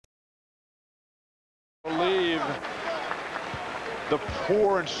the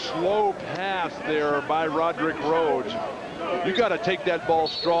poor and slow pass there by Roderick Rhodes. You got to take that ball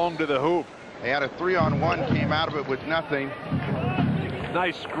strong to the hoop. They had a 3-on-1, came out of it with nothing.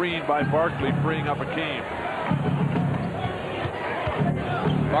 Nice screen by Barkley, freeing up Akeem.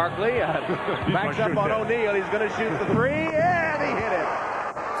 Barkley backs up on O'Neal. He's going to shoot the three, and he hit it.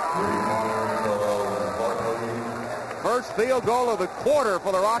 First field goal of the quarter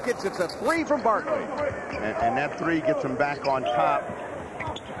for the Rockets. It's a three from Barkley. And that three gets them back on top.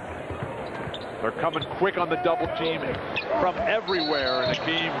 They're coming quick on the double team from everywhere, and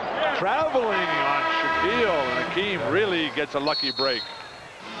Akeem traveling on Shaquille, and Akeem really gets a lucky break.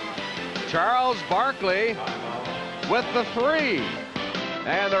 Charles Barkley with the three.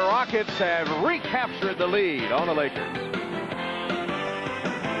 And the Rockets have recaptured the lead on the Lakers.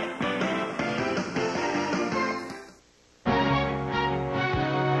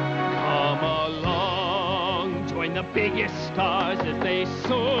 Come along, join the biggest stars as they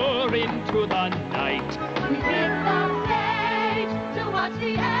soar into the night. We hit the stage to watch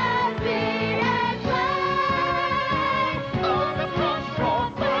the NBA play. On the cross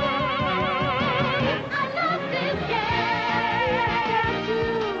court play. I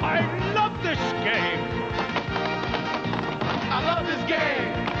love this game. I love this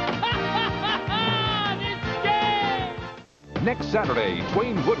game. I love this game. Next Saturday,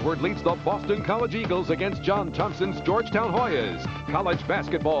 Dwayne Woodward leads the Boston College Eagles against John Thompson's Georgetown Hoyas. College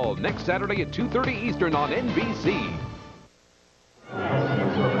basketball next Saturday at 2:30 Eastern on NBC.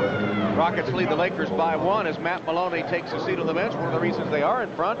 Rockets lead the Lakers by one as Matt Maloney takes a seat on the bench. One of the reasons they are in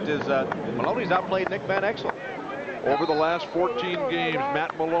front is Maloney's outplayed Nick Van Exel. Over the last 14 games,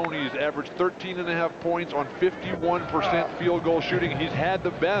 Matt Maloney's averaged 13.5 points on 51% field goal shooting. He's had the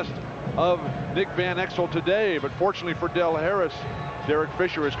best of Nick Van Exel today, but fortunately for Del Harris, Derek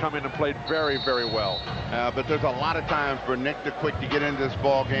Fisher has come in and played very, very well. But there's a lot of times for Nick to quick to get into this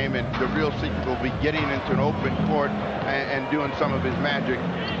ball game, and the real secret will be getting into an open court and doing some of his magic.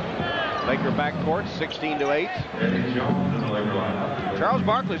 Laker backcourt, 16-8. Charles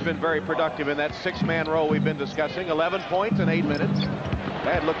Barkley's been very productive in that six-man role we've been discussing. 11 points in 8 minutes.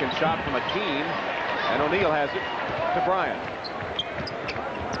 Bad-looking shot from Akeem, and O'Neal has it to Bryant.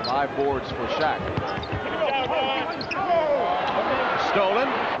 5 boards for Shaq. Stolen,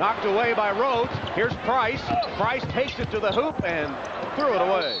 knocked away by Rhodes. Here's Price. Price takes it to the hoop and threw it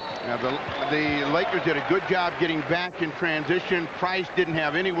away. Now the Lakers did a good job getting back in transition. Price didn't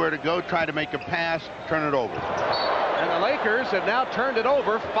have anywhere to go, tried to make a pass, turn it over. And the Lakers have now turned it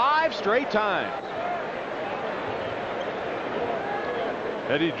over 5 straight times.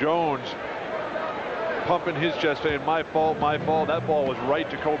 Eddie Jones pumping his chest saying, my fault, my fault. That ball was right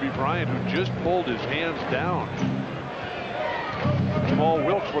to Kobe Bryant, who just pulled his hands down. Jamal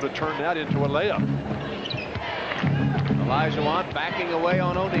Wilkes would have turned that into a layup. Olajuwon backing away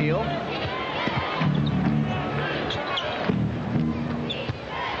on O'Neal.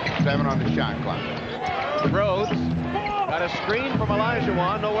 7 on the shot clock. Rhodes got a screen from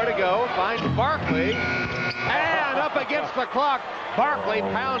Olajuwon, nowhere to go. Finds Barkley, and up against the clock. Barkley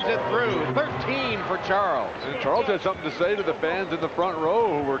pounds it through. 13 for Charles. And Charles had something to say to the fans in the front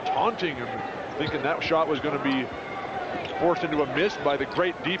row who were taunting him, thinking that shot was going to be forced into a miss by the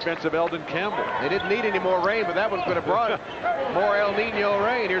great defense of Eldon Campbell. They didn't need any more rain, but that one could have brought more El Nino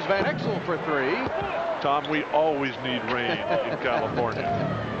rain. Here's Van Exel for 3. Tom, we always need rain in California.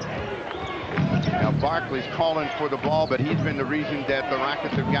 Now Barkley's calling for the ball, but he's been the reason that the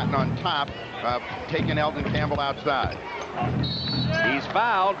Rockets have gotten on top, taking Eldon Campbell outside. He's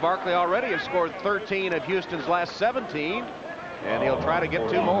fouled. Barkley already has scored 13 of Houston's last 17, and he'll try to get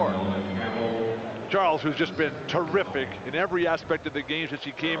 2 more. Charles, who's just been terrific in every aspect of the game since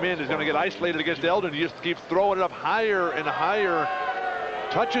he came in, is going to get isolated against Eldon. He just keeps throwing it up higher and higher,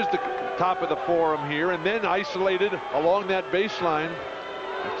 touches the top of the forearm here, and then isolated along that baseline.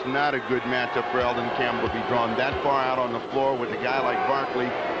 It's not a good matchup for Eldon Campbell to be drawn that far out on the floor with a guy like Barkley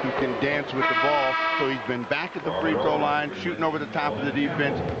who can dance with the ball. So he's been back at the free throw line, shooting over the top of the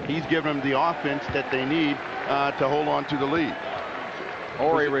defense. He's given them the offense that they need to hold on to the lead.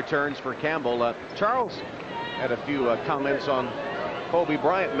 Horry returns for Campbell. Charles had a few comments on Kobe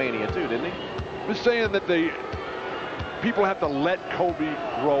Bryant mania too, didn't he? Was saying that people have to let Kobe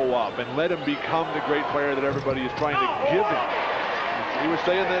grow up and let him become the great player that everybody is trying to give him. He was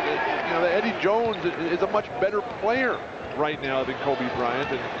saying that, that Eddie Jones is a much better player right now than Kobe Bryant,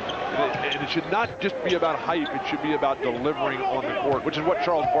 and it should not just be about hype. It should be about delivering on the court, which is what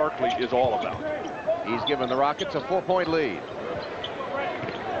Charles Barkley is all about. He's given the Rockets a 4-point lead.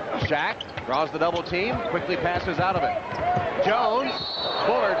 Shaq draws the double team, quickly passes out of it. Jones,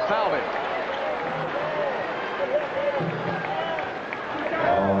 Bullard fouled him.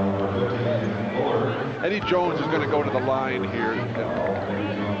 Eddie Jones is going to go to the line here.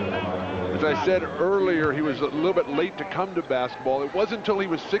 As I said earlier, he was a little bit late to come to basketball. It wasn't until he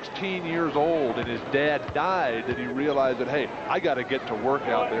was 16 years old and his dad died that he realized that, hey, I got to get to work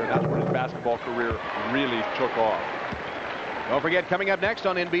out there. And that's when his basketball career really took off. Don't forget, coming up next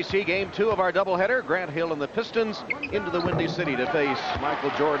on NBC, Game 2 of our doubleheader, Grant Hill and the Pistons into the Windy City to face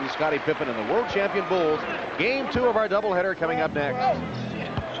Michael Jordan, Scottie Pippen, and the world champion Bulls. Game 2 of our doubleheader coming up next.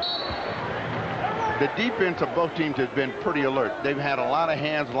 The defense of both teams has been pretty alert. They've had a lot of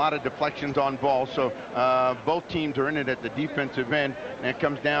hands, a lot of deflections on balls, so both teams are in it at the defensive end, and it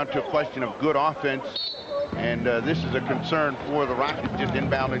comes down to a question of good offense, and this is a concern for the Rockets just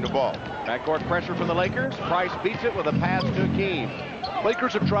inbounding the ball. Backcourt pressure from the Lakers. Price beats it with a pass to Akeem.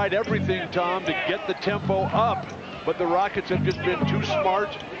 Lakers have tried everything, Tom, to get the tempo up, but the Rockets have just been too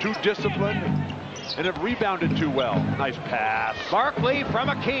smart, too disciplined, and have rebounded too well. Nice pass. Barkley from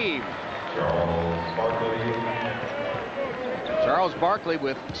Akeem. Charles Barkley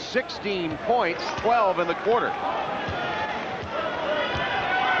with 16 points, 12 in the quarter.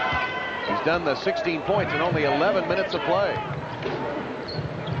 He's done the 16 points in only 11 minutes of play.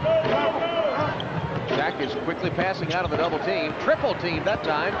 Shaq is quickly passing out of the double team. Triple team that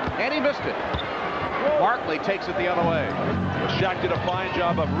time, and he missed it. Barkley takes it the other way. Shaq did a fine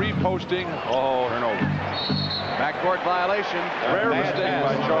job of reposting. Oh, Turnover. Backcourt violation. Rare Bad mistake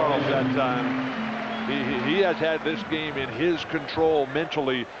pass. by Charles that time. He has had this game in his control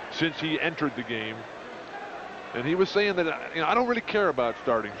mentally since he entered the game. And he was saying that, I don't really care about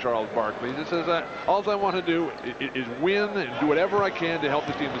starting Charles Barkley. He just says, all I want to do is win and do whatever I can to help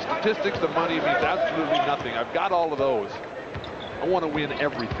the team. The statistics, the money means absolutely nothing. I've got all of those. I want to win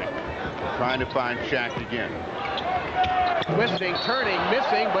everything. Trying to find Shaq again. Twisting, turning,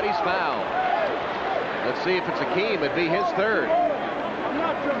 missing, but he's fouled. Let's see if it's Akeem. It'd be his third.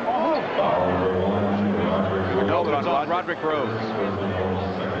 No, it's on Roderick Rose.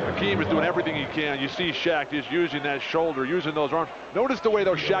 Akeem is doing everything he can. You see Shaq just using that shoulder, using those arms. Notice the way,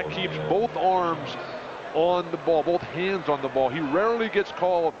 though, Shaq keeps both arms on the ball, both hands on the ball. He rarely gets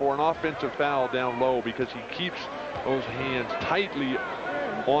called for an offensive foul down low because he keeps those hands tightly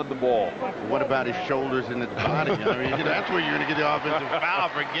on the ball. What about his shoulders and his body? I mean, that's where you're going to get the offensive foul.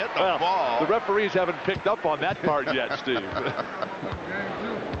 Forget the ball. The referees haven't picked up on that part yet, Steve.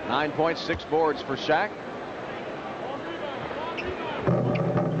 9 points, 6 boards for Shaq.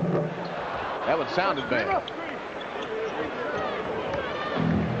 That one sounded bad.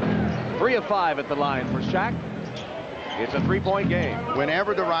 3 of 5 at the line for Shaq. It's a 3-point game.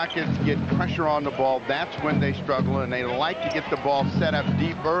 Whenever the Rockets get pressure on the ball, that's when they struggle, and they like to get the ball set up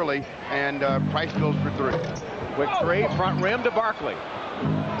deep early, and Price goes for 3. Quick 3, front rim to Barkley.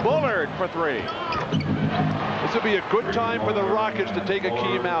 Bullard for 3. This would be a good time for the Rockets to take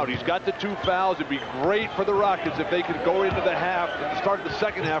Akeem out. He's got the 2 fouls. It'd be great for the Rockets if they could go into the half and start the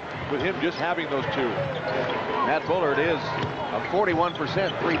second half with him just having those 2. Matt Bullard is a 41%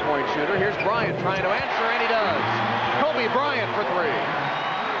 three-point shooter. Here's Bryant trying to answer, and he does. Kobe Bryant for 3.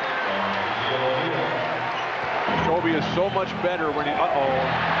 Kobe is so much better when he...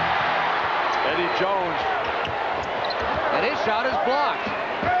 Eddie Jones. And his shot is blocked.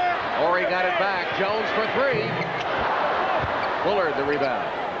 Horry got it back. Jones for 3. Bullard the rebound.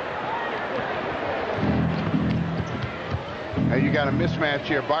 Hey, you got a mismatch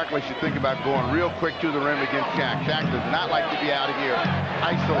here. Barkley should think about going real quick to the rim against Shaq. Shaq does not like to be out of here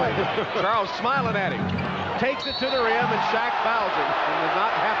isolated. Charles smiling at him. Takes it to the rim, and Shaq fouls him and is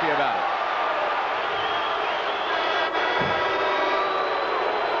not happy about it.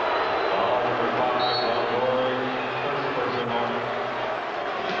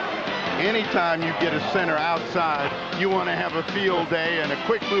 Anytime you get a center outside, you want to have a field day and a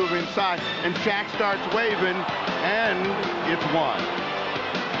quick move inside, and Shaq starts waving, and it's 1.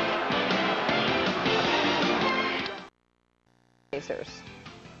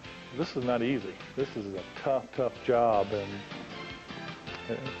 This is not easy. This is a tough job, and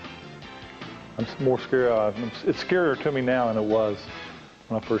I'm more scared. It's scarier to me now than it was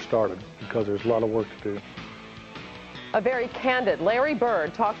when I first started because there's a lot of work to do. A very candid Larry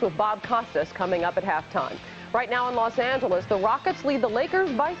Bird talks with Bob Costas coming up at halftime. Right now in Los Angeles, the Rockets lead the Lakers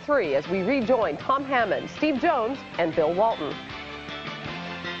by 3 as we rejoin Tom Hammond, Steve Jones, and Bill Walton.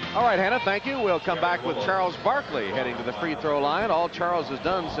 All right, Hannah, thank you. We'll come back with Charles Barkley heading to the free throw line. All Charles has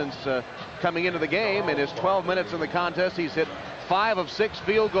done since coming into the game, in his 12 minutes in the contest, he's hit 5 of 6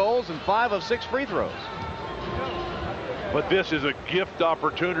 field goals and 5 of 6 free throws. But this is a gift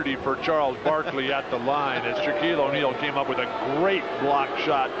opportunity for Charles Barkley at the line as Shaquille O'Neal came up with a great block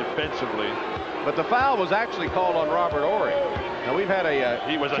shot defensively. But the foul was actually called on Robert Horry. Now we've had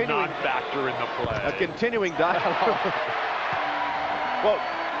he was a non-factor in the play. A continuing dialogue. Well,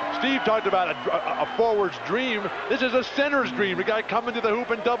 Steve talked about a forward's dream. This is a center's dream. The guy coming to the hoop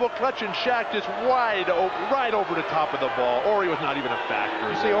and double clutch, and Shaq just right over the top of the ball. Horry was not even a factor.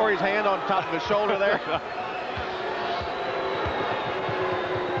 You see Horry's hand on top of his shoulder there?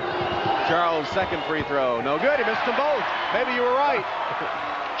 Charles' second free throw. No good. He missed them both. Maybe you were right.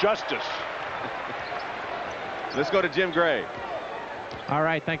 Justice. Let's go to Jim Gray. All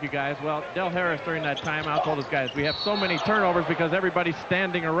right, thank you, guys. Well, Del Harris during that timeout told us, guys, we have so many turnovers because everybody's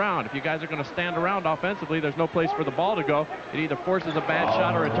standing around. If you guys are going to stand around offensively, there's no place for the ball to go. It either forces a bad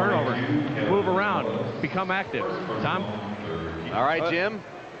shot or a turnover. Move around. Become active. Tom? All right, Jim.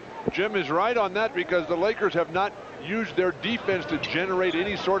 Jim is right on that because the Lakers have not used their defense to generate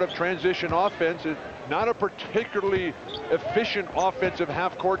any sort of transition offense. It's not a particularly efficient offensive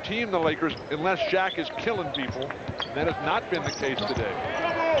half-court team, the Lakers, unless Shaq is killing people. And that has not been the case today.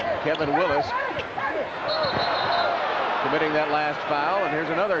 Kevin Willis committing that last foul, and here's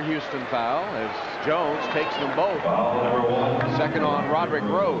another Houston foul as Jones takes them both. Second on Roderick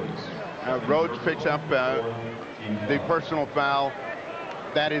Rhodes. Rhodes picks up the personal foul.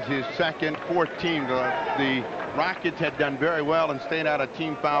 That is his second, fourth team. The Rockets had done very well and stayed out of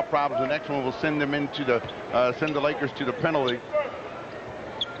team foul problems. The next one will send them into the send the Lakers to the penalty.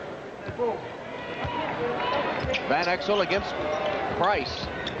 Van Exel against Price.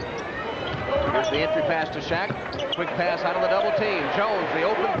 Here's the entry pass to Shaq. Quick pass out of the double team. Jones, the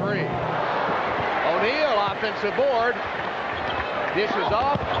open three. O'Neal, offensive board. Dishes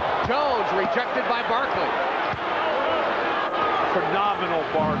off. Jones rejected by Barkley. Phenomenal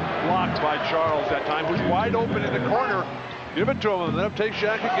block by Charles that time, who's wide open in the corner. Give it to him and let him take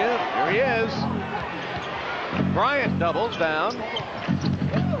Shaq again. Here he is. Bryant doubles down.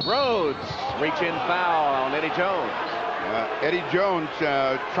 Rhodes, reach-in foul on Eddie Jones. Eddie Jones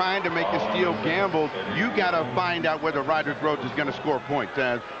trying to make a steal gamble. You got to find out whether Roderick Rhodes is going to score points.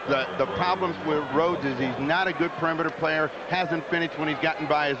 The problems with Rhodes is he's not a good perimeter player, hasn't finished when he's gotten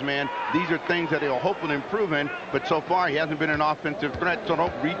by his man. These are things that he'll hopefully improve in, but so far he hasn't been an offensive threat, so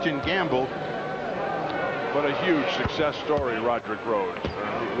don't reach and gamble. But a huge success story, Roderick Rhodes,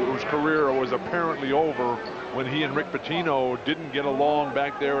 whose career was apparently over when he and Rick Pitino didn't get along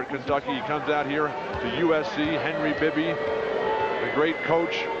back there at Kentucky. He comes out here to USC. Henry Bibby, the great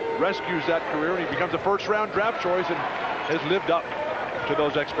coach, rescues that career, and he becomes a first-round draft choice and has lived up to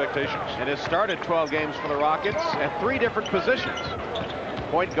those expectations. And has started 12 games for the Rockets at 3 different positions: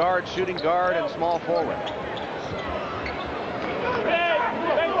 point guard, shooting guard, and small forward.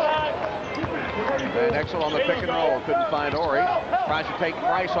 Van Exel on the pick and roll. Couldn't find Horry. Tries to take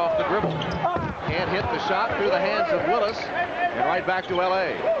Price off the dribble. Can't hit the shot through the hands of Willis. And right back to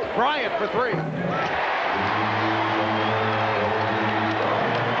L.A. Bryant for 3.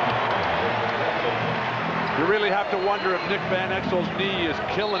 You really have to wonder if Nick Van Exel's knee is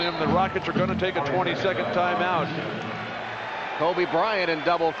killing him. The Rockets are going to take a 20-second timeout. Kobe Bryant in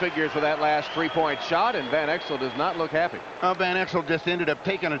double figures with that last 3-point shot, and Van Exel does not look happy. Van Exel just ended up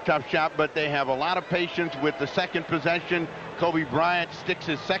taking a tough shot, but they have a lot of patience with the second possession. Kobe Bryant sticks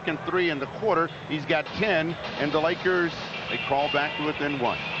his second 3 in the quarter. He's got 10, and the Lakers, they crawl back to within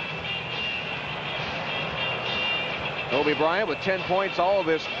 1. Kobe Bryant with 10 points all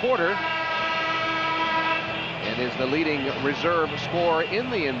this quarter, and is the leading reserve scorer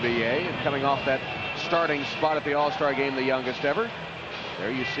in the NBA, and coming off that starting spot at the All-Star game, the youngest ever.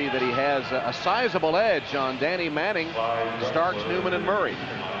 There you see that he has a sizable edge on Danny Manning, Starks, Newman, and Murray.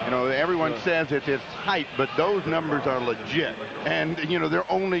 You know, everyone says it's height, but those numbers are legit. And, you know, they're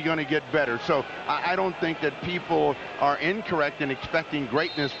only going to get better. So I don't think that people are incorrect in expecting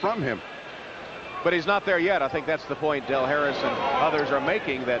greatness from him. But he's not there yet. I think that's the point Del Harris and others are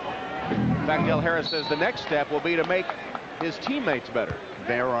making, that, in fact, Del Harris says the next step will be to make his teammates better.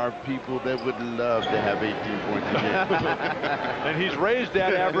 There are people that would love to have 18 points a game. And he's raised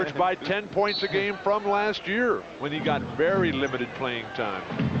that average by 10 points a game from last year when he got very limited playing time.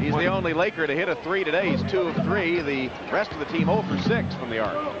 He's the only Laker to hit a 3 today. He's 2 of 3. The rest of the team 0 for 6 from the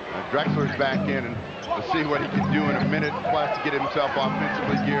arc. Drexler's back in, and we'll see what he can do in a minute plus to get himself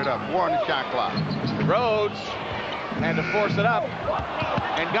offensively geared up. 4 on the shot clock. Rhodes had to force it up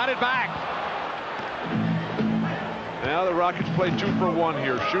and got it back. Now the Rockets play 2 for 1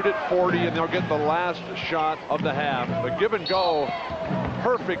 here. Shoot it 40, and they'll get the last shot of the half. But give and go,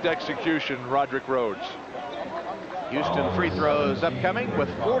 perfect execution, Roderick Rhodes. Houston free throws upcoming with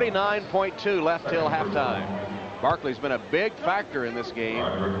 49.2 left till halftime. Barkley's been a big factor in this game,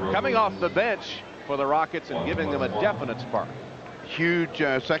 coming off the bench for the Rockets and giving them a definite spark. huge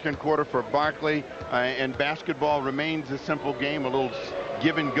second quarter for Barkley, and basketball remains a simple game, a little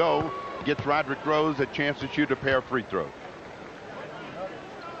give and go. Gets Roderick Rhodes a chance to shoot a pair of free throws.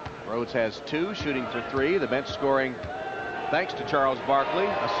 Rhodes has 2, shooting for 3. The bench scoring thanks to Charles Barkley,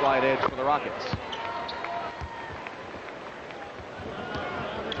 a slight edge for the Rockets.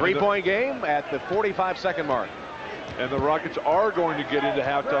 3-point game at the 45-second mark. And the Rockets are going to get into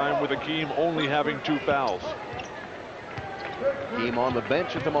halftime with Akeem only having 2 fouls. Akeem on the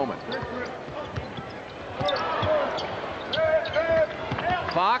bench at the moment.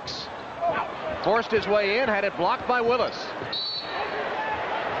 Fox forced his way in, had it blocked by Willis.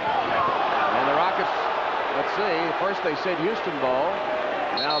 And the Rockets, let's see, first they said Houston ball.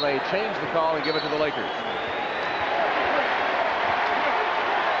 Now they change the call and give it to the Lakers.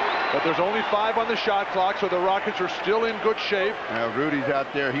 But there's only 5 on the shot clock, so the Rockets are still in good shape. Rudy's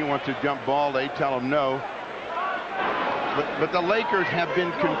out there. He wants to jump ball. They tell him no. But the Lakers have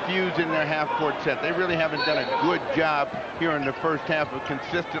been confused in their half-court set. They really haven't done a good job here in the first half of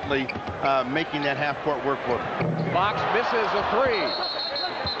consistently making that half-court work for them. Fox misses a 3.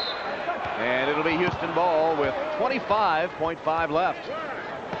 And it'll be Houston ball with 25.5 left.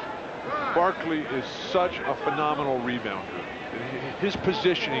 Barkley is such a phenomenal rebounder. His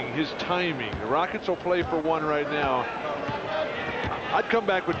positioning, his timing. The Rockets will play for 1 right now. I'd come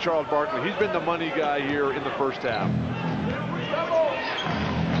back with Charles Barkley. He's been the money guy here in the first half.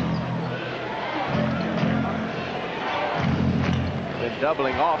 Been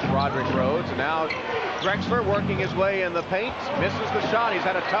doubling off Roderick Rhodes. And now Drexler working his way in the paint. Misses the shot. He's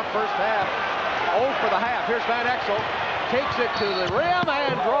had a tough first half. 0 for the half. Here's Van Exel. Takes it to the rim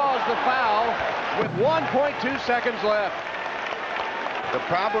and draws the foul with 1.2 seconds left. The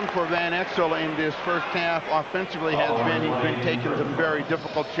problem for Van Exel in this first half offensively has been he's been taking some very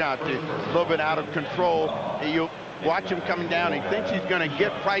difficult shots. A little bit out of control. You watch him coming down. He thinks he's going to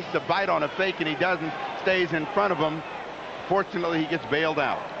get Price to bite on a fake, and he doesn't. Stays in front of him. Fortunately, he gets bailed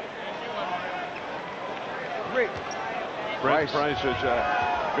out. Brent Price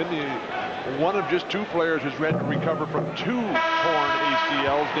has been one of just 2 players who's had to recover from 2 torn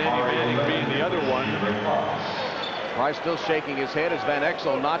ACLs, Danny Manning being the other one. Price still shaking his head as Van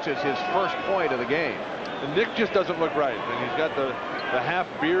Exel notches his first point of the game. And Nick just doesn't look right. And he's got the half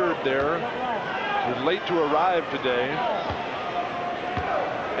beard there. He's late to arrive today.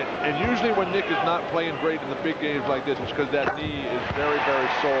 And usually when Nick is not playing great in the big games like this, it's because that knee is very, very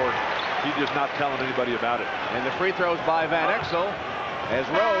sore. He's just not telling anybody about it. And the free throws by Van Exel as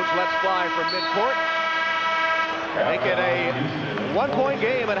Rhodes lets fly from midcourt. Make it a 1-point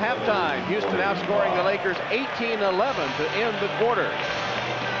game at halftime. Houston outscoring the Lakers 18-11 to end the quarter.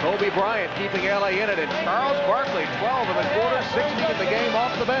 Kobe Bryant keeping LA in it, and Charles Barkley 12 in the quarter, 16 in the game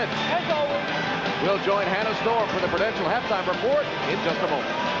off the bench. We'll join Hannah Storm for the Prudential halftime report in just a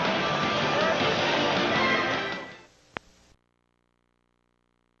moment.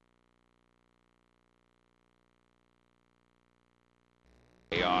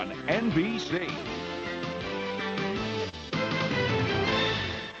 On NBC.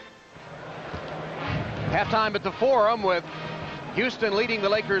 Halftime at the Forum with Houston leading the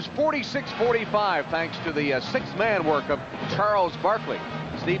Lakers 46-45 thanks to the 6-man work of Charles Barkley.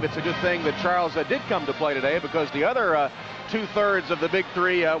 Steve, it's a good thing that Charles did come to play today because the other 2/3 of the big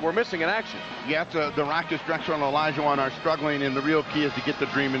 3 were missing in action. Yeah, the Rockets, Drexler and Olajuwon are struggling, and the real key is to get the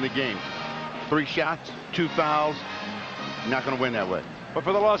dream in the game. 3 shots, 2 fouls. Not going to win that way. But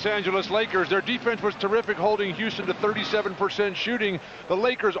for the Los Angeles Lakers, their defense was terrific, holding Houston to 37% shooting. The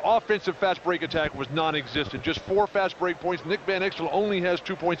Lakers' offensive fast break attack was non-existent. Just 4 fast break points. Nick Van Exel only has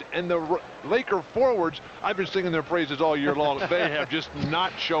 2 points. And the Laker forwards, I've been singing their praises all year long. They have just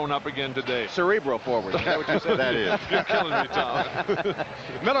not shown up again today. Cerebral forwards. Is that what you said? That is. You're killing me, Tom.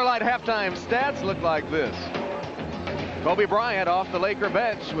 Miller Lite halftime stats look like this. Kobe Bryant off the Laker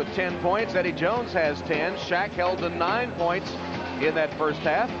bench with 10 points. Eddie Jones has 10. Shaq held to 9 points in that first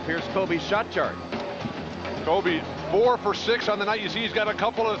half. Here's Kobe's shot chart. Kobe 4 for 6 on the night. You see he's got a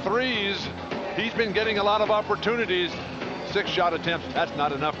couple of threes. He's been getting a lot of opportunities. 6 shot attempts. That's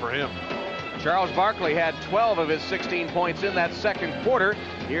not enough for him. Charles Barkley had 12 of his 16 points in that second quarter.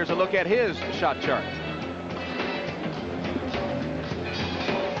 Here's a look at his shot chart.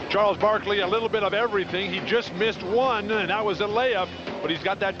 Charles Barkley, a little bit of everything. He just missed 1, and that was a layup, but he's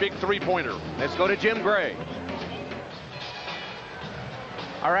got that big 3-pointer. Let's go to Jim Gray.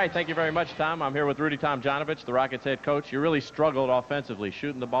 All right, thank you very much, Tom. I'm here with Rudy Tomjanovich, the Rockets head coach. You really struggled offensively,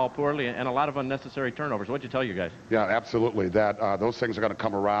 shooting the ball poorly, and a lot of unnecessary turnovers. What'd you tell you guys? Yeah, absolutely. That those things are going to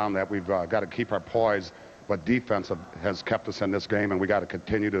come around, that we've got to keep our poise, but defense has kept us in this game, and we got to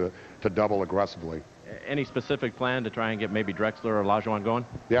continue to double aggressively. Any specific plan to try and get maybe Drexler or Olajuwon going?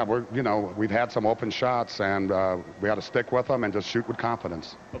 Yeah, we've had some open shots, and we had to stick with them and just shoot with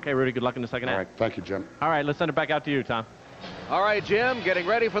confidence. Okay, Rudy, good luck in the second half. All right, thank you, Jim. All right, let's send it back out to you, Tom. All right, Jim, getting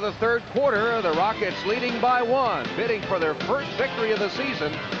ready for the third quarter. The Rockets leading by 1, bidding for their first victory of the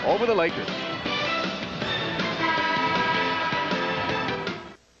season over the Lakers.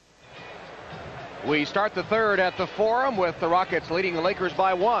 We start the third at the Forum with the Rockets leading the Lakers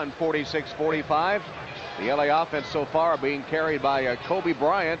by 1, 46-45. The LA offense so far being carried by Kobe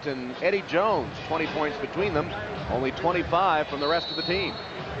Bryant and Eddie Jones. 20 points between them, only 25 from the rest of the team.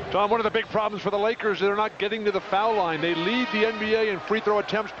 Tom, one of the big problems for the Lakers is they're not getting to the foul line. They lead the NBA in free throw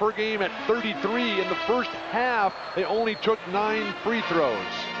attempts per game at 33. In the first half, they only took 9 free throws.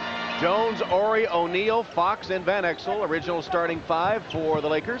 Jones, Horry, O'Neal, Fox, and Van Exel, original starting 5 for the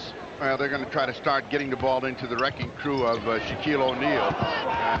Lakers. Well, they're going to try to start getting the ball into the wrecking crew of Shaquille O'Neal.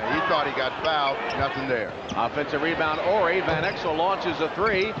 He thought he got fouled. Nothing there. Offensive rebound, Horry. Van Exel launches a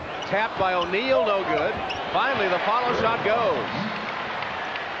 3. Tapped by O'Neal, no good. Finally, the follow shot goes.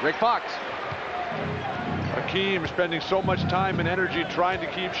 Rick Fox. Hakeem spending so much time and energy trying to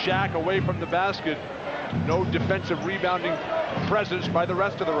keep Shaq away from the basket. No defensive rebounding presence by the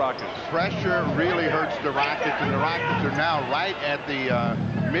rest of the Rockets. Pressure really hurts the Rockets, and the Rockets are now right at the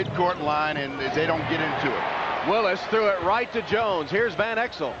midcourt line, and they don't get into it. Willis threw it right to Jones. Here's Van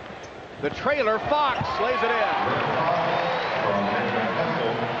Exel. The trailer, Fox lays it in.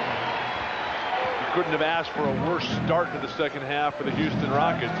 Couldn't have asked for a worse start to the second half for the Houston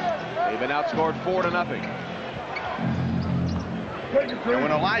Rockets. They've been outscored 4-0. And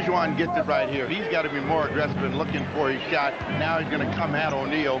when Olajuwon gets it right here, he's got to be more aggressive in looking for his shot. Now he's going to come at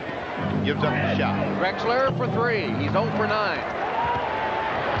O'Neal, gives up the shot. Drexler for 3. He's 0 for 9.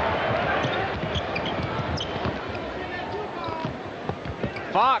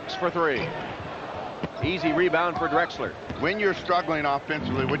 Fox for 3. Easy rebound for Drexler. When you're struggling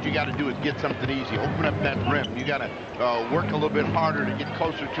offensively, what you got to do is get something easy. Open up that rim. You got to work a little bit harder to get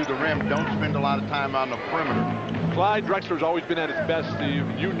closer to the rim. Don't spend a lot of time on the perimeter. Clyde Drexler's always been at his best, Steve.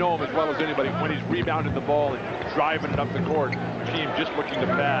 You know him as well as anybody when he's rebounding the ball and driving it up the court. Hakeem just looking to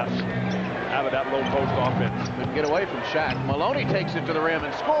pass out of that low post offense. Couldn't get away from Shaq. Maloney takes it to the rim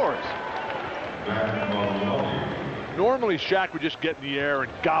and scores. Normally Shaq would just get in the air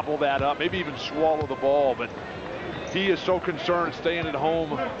and gobble that up, maybe even swallow the ball, but he is so concerned staying at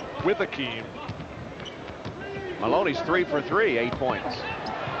home with Hakeem. Maloney's 3 for 3, 8 points.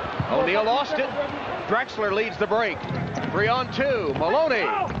 O'Neal lost it. Drexler leads the break. 3 on 2. Maloney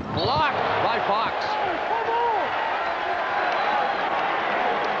blocked by Fox.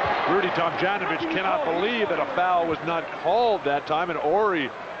 Rudy Tomjanovich cannot believe that a foul was not called that time, and Horry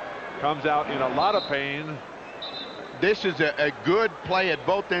comes out in a lot of pain. This is a good play at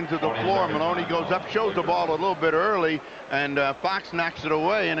both ends of the floor. Maloney goes up, shows the ball a little bit early, and Fox knocks it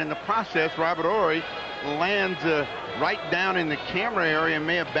away. And in the process, Robert Horry lands right down in the camera area and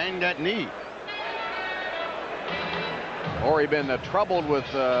may have banged that knee. Horry been troubled with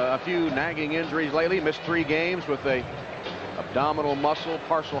a few nagging injuries lately. Missed 3 games with a abdominal muscle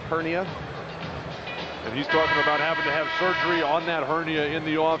partial hernia. And he's talking about having to have surgery on that hernia in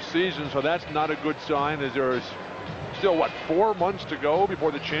the offseason, so that's not a good sign, as there is still, what, 4 months to go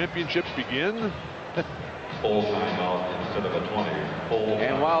before the championships begin? Full timeout instead of a 20.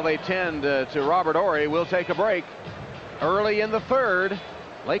 And while they tend to Robert Horry, we'll take a break. Early in the third,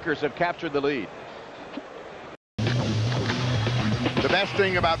 Lakers have captured the lead. The best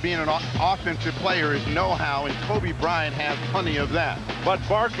thing about being an offensive player is know-how, and Kobe Bryant has plenty of that. But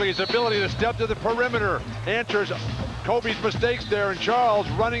Barkley's ability to step to the perimeter answers Kobe's mistakes there, and Charles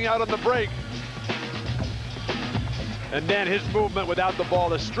running out on the break. And then his movement without the ball,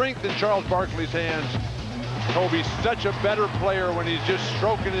 the strength in Charles Barkley's hands. Kobe's such a better player when he's just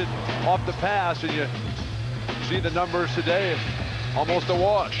stroking it off the pass, and you see the numbers today, almost a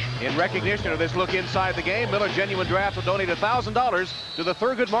wash. In recognition of this look inside the game, Miller Genuine Draft will donate $1,000 to the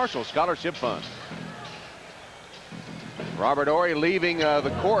Thurgood Marshall Scholarship Fund. Robert Horry leaving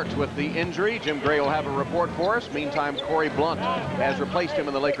the court with the injury. Jim Gray will have a report for us. Meantime, Corey Blunt has replaced him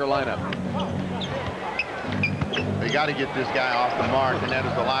in the Laker lineup. They got to get this guy off the mark, and that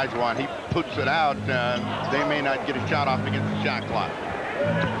is Olajuwon. He puts it out. They may not get a shot off against the shot clock.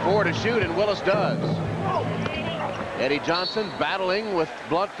 4 to shoot, and Willis does. Eddie Johnson battling with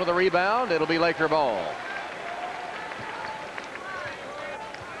Blunt for the rebound. It'll be Laker ball.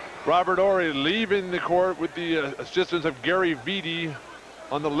 Robert Horry leaving the court with the assistance of Gary Vitti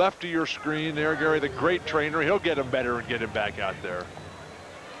on the left of your screen there. Gary, the great trainer. He'll get him better and get him back out there.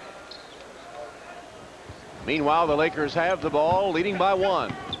 Meanwhile, the Lakers have the ball, leading by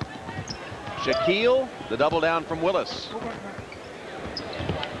 1. Shaquille, the double down from Willis.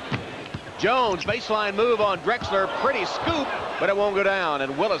 Jones, baseline move on Drexler. Pretty scoop, but it won't go down,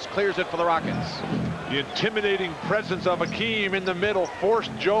 and Willis clears it for the Rockets. The intimidating presence of Akeem in the middle forced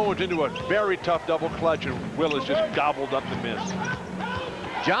Jones into a very tough double clutch, and Willis just gobbled up the miss.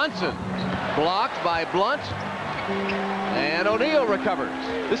 Johnson blocked by Blunt, and O'Neal recovers.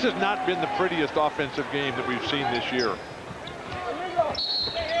 This has not been the prettiest offensive game that we've seen this year.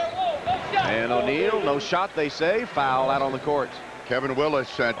 And O'Neal, no shot, they say. Foul out on the court. Kevin Willis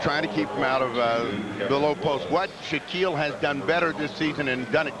trying to keep him out of the low post. What Shaquille has done better this season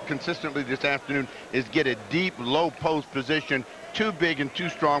and done it consistently this afternoon is get a deep low post position, too big and too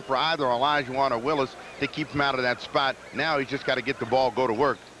strong for either Olajuwon or Willis to keep him out of that spot. Now he's just got to get the ball, go to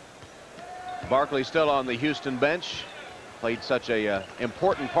work. Barkley still on the Houston bench. Played such a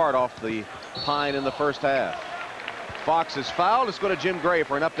important part off the pine in the first half. Fox is fouled. Let's go to Jim Gray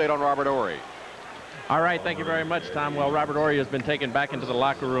for an update on Robert Horry. All right, thank you very much, Tom. Well, Robert Horry has been taken back into the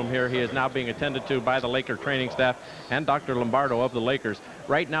locker room here. He is now being attended to by the Laker training staff and Dr. Lombardo of the Lakers.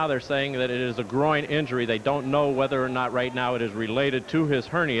 Right now, they're saying that it is a groin injury. They don't know whether or not right now it is related to his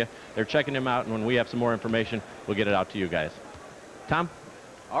hernia. They're checking him out, and when we have some more information, we'll get it out to you guys. Tom?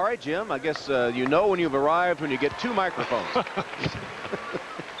 All right, Jim. I guess you know when you've arrived when you get two microphones.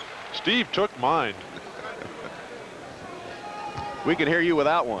 Steve took mine. We can hear you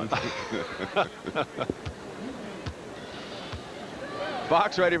without one.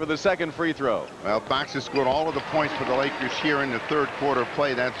 Fox ready for the second free throw. Well, Fox has scored all of the points for the Lakers here in the third quarter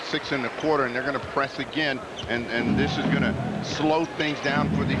play. That's 6 in the quarter, and they're going to press again. And this is going to slow things down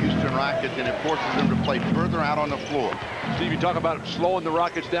for the Houston Rockets, and it forces them to play further out on the floor. Steve, you talk about slowing the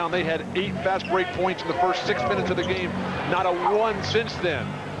Rockets down. They had 8 fast break points in the first 6 minutes of the game. Not a one since then.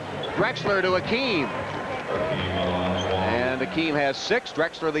 Drexler to Akeem. And Akeem has 6.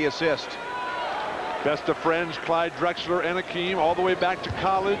 Drexler the assist. Best of friends, Clyde Drexler and Akeem, all the way back to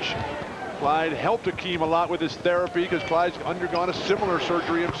college. Clyde helped Akeem a lot with his therapy because Clyde's undergone a similar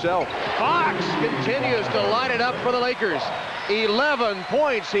surgery himself. Fox continues to line it up for the Lakers. 11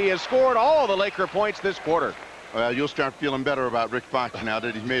 points. He has scored all the Laker points this quarter. Well, you'll start feeling better about Rick Fox now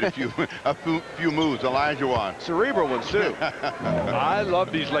that he's made a few moves. Olajuwon. Cerebral ones, too. I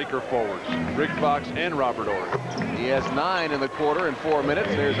love these Laker forwards, Rick Fox and Robert Horry. He has 9 in the quarter in 4 minutes.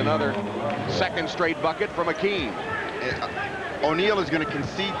 There's another second straight bucket from Akeem. O'Neal is going to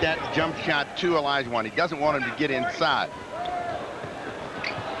concede that jump shot to Olajuwon. He doesn't want him to get inside.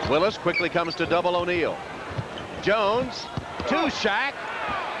 Willis quickly comes to double O'Neal. Jones to Shaq.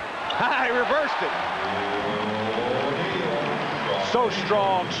 He reversed it. So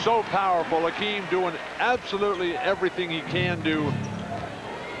strong, so powerful. Akeem doing absolutely everything he can do.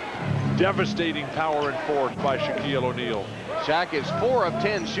 Devastating power and force by Shaquille O'Neal. Shaq is 4 of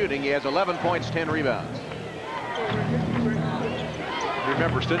 10 shooting. He has 11 points, 10 rebounds.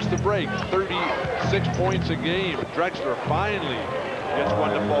 Remember, since the break, 36 points a game. Drexler finally gets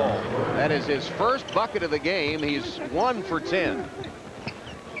one to fall. That is his first bucket of the game. He's 1 for 10.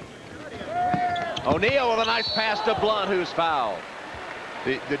 O'Neal with a nice pass to Blunt, who's fouled.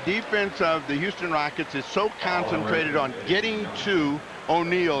 The defense of the Houston Rockets is so concentrated on getting to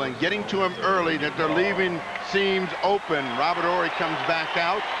O'Neal and getting to him early that they're leaving seams open. Robert Horry comes back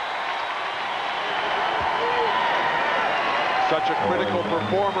out. Such a critical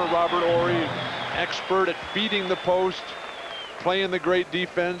performer, Robert Horry. Expert at feeding the post, playing the great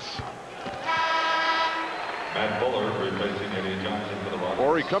defense. Matt Fuller replacing Eddie Johnson for the Rockets.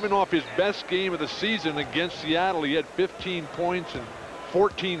 Horry coming off his best game of the season against Seattle. He had 15 points and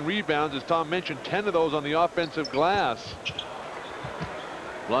 14 rebounds. As Tom mentioned, 10 of those on the offensive glass.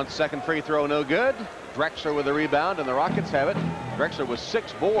 Blunt's second free throw no good. Drexler with the rebound, and the Rockets have it. Drexler with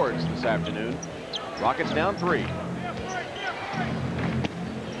 6 boards this afternoon. Rockets down 3.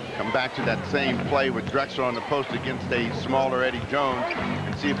 Come back to that same play with Drexler on the post against a smaller Eddie Jones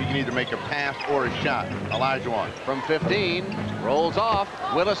and see if he can either make a pass or a shot. Olajuwon. From 15, rolls off.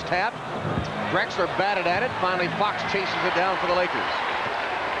 Willis tapped. Drexler batted at it. Finally, Fox chases it down for the Lakers.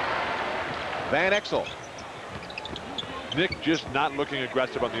 Van Exel. Nick just not looking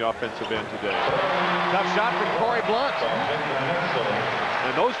aggressive on the offensive end today. Tough shot from Corey Blunt.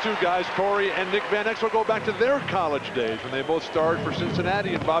 And those two guys, Corey and Nick Van Exel, go back to their college days when they both starred for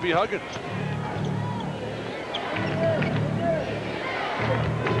Cincinnati and Bobby Huggins.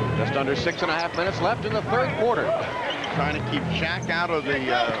 Just under 6.5 minutes left in the third quarter. Trying to keep Shaq out of the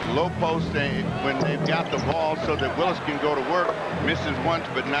low post when they've got the ball so that Willis can go to work. Misses once,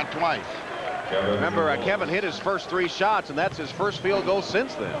 but not twice. Remember, Kevin hit his first 3 shots, and that's his first field goal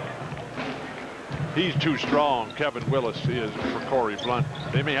since then. He's too strong. Kevin Willis is for Corey Blunt.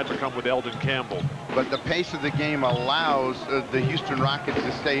 They may have to come with Eldon Campbell. But the pace of the game allows the Houston Rockets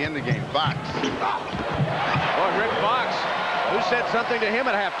to stay in the game. Fox. Oh, Rick Fox, who said something to him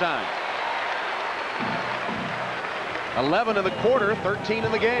at halftime. 11 in the quarter, 13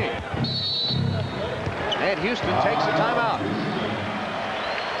 in the game. And Houston takes a timeout.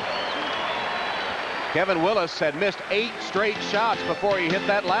 Kevin Willis had missed 8 straight shots before he hit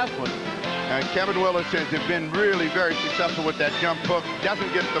that last one. And Kevin Willis has been really very successful with that jump hook.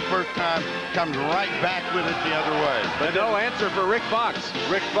 Doesn't get it the first time, comes right back with it the other way. But no answer for Rick Fox.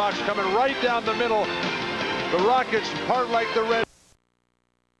 Rick Fox coming right down the middle. The Rockets part like the Reds.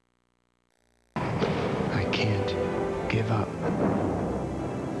 I can't give up.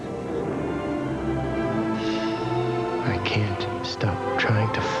 I can't stop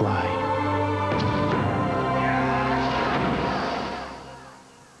trying to fly.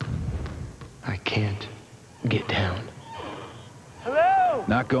 I can't get down. Hello?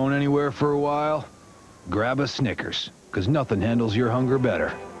 Not going anywhere for a while? Grab a Snickers, because nothing handles your hunger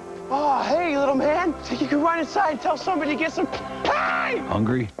better. Oh, hey, little man. You can run inside and tell somebody to get some pie!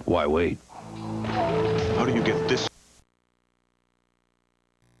 Hungry? Why wait? How do you get this?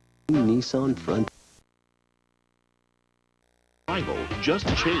 Nissan front. Bible just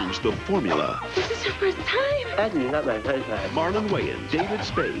changed the formula. This is your first time. That's not my first time. Marlon Wayans, David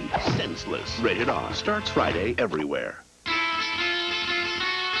Spade, Senseless. Rated R. Starts Friday everywhere.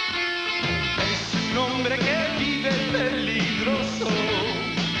 Es un hombre que vive peligroso.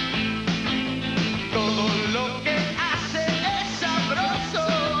 Todo lo que hace es sabroso.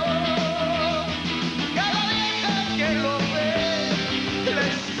 Cada vez que lo ve, le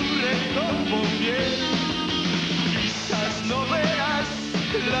escurre como miel. Quizás no veas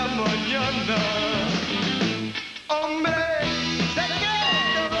la mañana. Hombre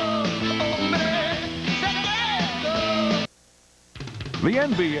secreto, hombre secreto. The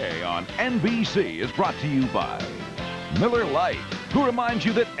NBA on NBC is brought to you by Miller Lite, who reminds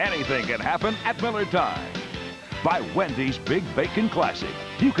you that anything can happen at Miller Time. By Wendy's Big Bacon Classic,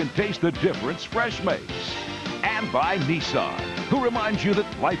 you can taste the difference fresh makes. And by Nissan, who reminds you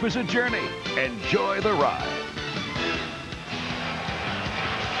that life is a journey. Enjoy the ride.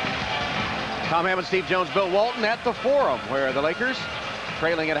 Tom Hammond, Steve Jones, Bill Walton at the Forum, where the Lakers,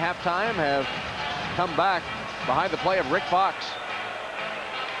 trailing at halftime, have come back behind the play of Rick Fox.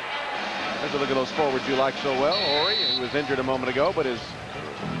 There's a look at those forwards you like so well. Horry, who was injured a moment ago, but is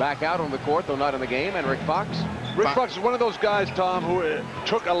back out on the court, though not in the game, and Rick Fox. Rick Fox is one of those guys, Tom, who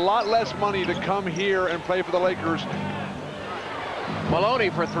took a lot less money to come here and play for the Lakers. Maloney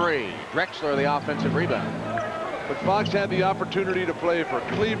for 3. Drexler, the offensive rebound. But Fox had the opportunity to play for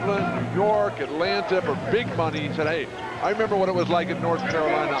Cleveland, New York, Atlanta for big money. He said, hey, I remember what it was like in North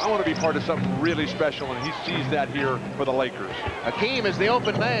Carolina. I want to be part of something really special, and he sees that here for the Lakers. Hakeem is the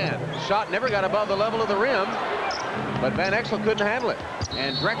open man. Shot never got above the level of the rim, but Van Exel couldn't handle it.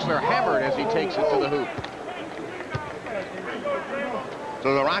 And Drexler hammered as he takes it to the hoop.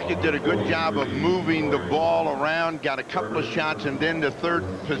 So the Rockets did a good job of moving the ball around, got a couple of shots, and then the third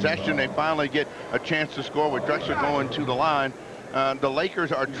possession, they finally get a chance to score with Drexler going to the line. The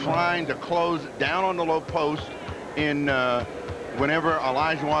Lakers are trying to close down on the low post in whenever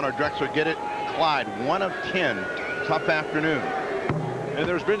Olajuwon or Drexler get it. Clyde, 1 of 10. Tough afternoon. And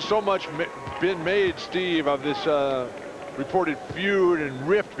there's been so much been made, Steve, of this reported feud and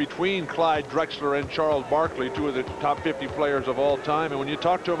rift between Clyde Drexler and Charles Barkley, 2 of the top 50 players of all time. And when you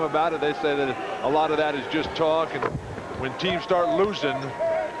talk to them about it, they say that a lot of that is just talk. And when teams start losing,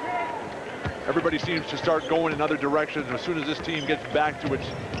 everybody seems to start going in other directions. And as soon as this team gets back to its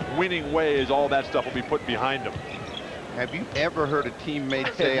winning ways, all that stuff will be put behind them. Have you ever heard a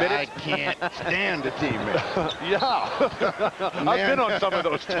teammate say, I can't stand a teammate? Yeah. I've been on some of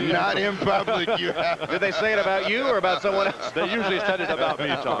those teams. Not in public, you have. Did they say it about you or about someone else? They usually said it about me,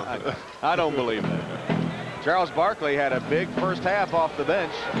 Tom. I don't believe that. Charles Barkley had a big first half off the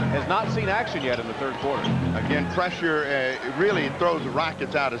bench. Has not seen action yet in the third quarter. Again, pressure really throws the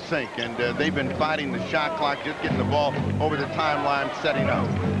Rockets out of sync, and they've been fighting the shot clock, just getting the ball over the timeline, setting up.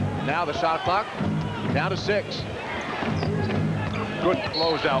 Now the shot clock down to 6. Good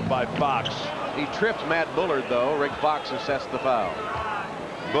closeout by Fox. He tripped Matt Bullard, though. Rick Fox assessed the foul.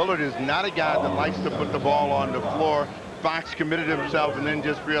 Bullard is not a guy that likes to put the ball on the floor. Fox committed himself and then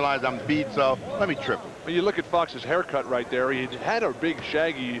just realized I'm beat, so let me trip him. Well, you look at Fox's haircut right there. He had a big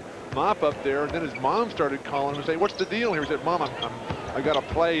shaggy mop up there, and then his mom started calling him and saying, what's the deal here? He said, Mom, I got to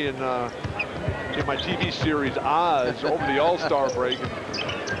play in my TV series Oz over the All-Star break.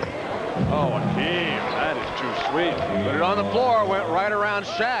 Oh, Hakeem, that is too sweet. Put it on the floor, went right around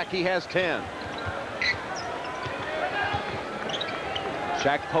Shaq. He has 10.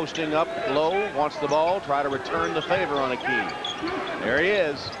 Shaq posting up low, wants the ball, try to return the favor on Akeem. There he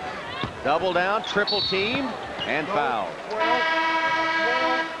is. Double down, triple team, and foul.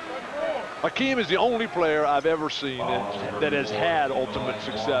 Akeem is the only player I've ever seen that has had ultimate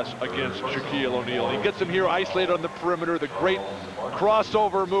success against Shaquille O'Neal. He gets him here isolated on the perimeter. The great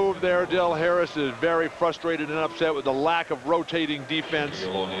crossover move there. Del Harris is very frustrated and upset with the lack of rotating defense.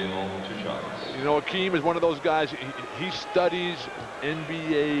 You know, Akeem is one of those guys, he studies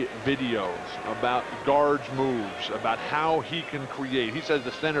NBA videos about guards' moves, about how he can create. He says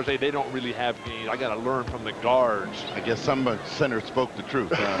the centers, they don't really have games. I got to learn from the guards. I guess some centers spoke the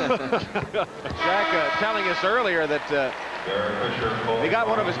truth. Shaq telling us earlier that he got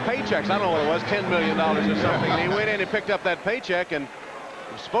one of his paychecks. I don't know what it was, $10 million or something. And he went in and picked up that paycheck, and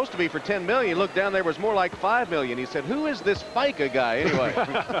it was supposed to be for $10 million. Looked down there, it was more like $5 million. He said, "Who is this FICA guy anyway?"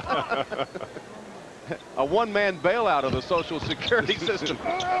 A one-man bailout of the Social Security system.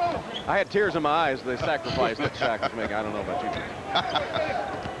 I had tears in my eyes. The sacrifice that Shaq was making. I don't know about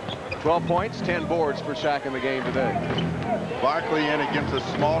you. 12 points, 10 boards for Shaq in the game today. Barkley in against a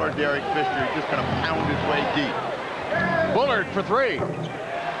smaller Derek Fisher. He's just going to pound his way deep. Bullard for three.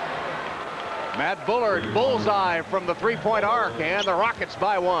 Matt Bullard, bullseye from the three-point arc, and the Rockets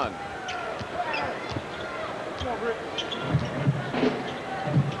by one.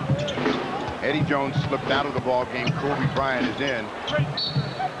 Eddie Jones slipped out of the ball game. Kobe Bryant is in.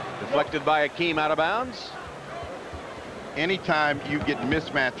 Deflected by Akeem, out of bounds. Anytime you get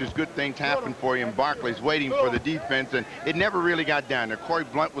mismatches, good things happen for you, and Barkley's waiting for the defense, and it never really got down there. Corey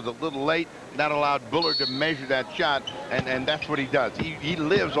Blunt was a little late. That allowed Bullard to measure that shot, and that's what he does. He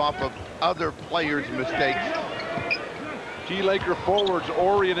lives off of other players' mistakes. Key Laker forwards,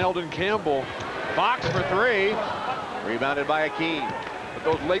 Ori and Eldon Campbell. Fox for three. Rebounded by Akeem. But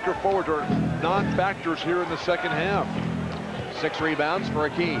those Laker forwards are non-factors here in the second half. 6 rebounds for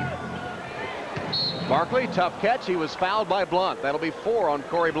Akeem. Barkley, tough catch. He was fouled by Blunt. That'll be 4 on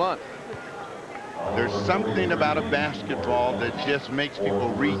Corey Blunt. There's something about a basketball that just makes people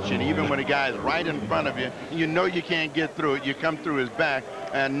reach, and even when a guy is right in front of you, you know you can't get through it. You come through his back,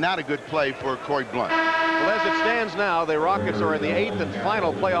 and not a good play for Corey Blunt. Well, as it stands now, the Rockets are in the 8th and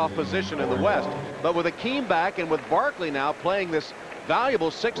final playoff position in the West. But with Akeem back and with Barkley now playing this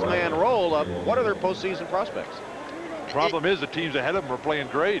valuable 6-man role, what are their postseason prospects? Problem is the teams ahead of them are playing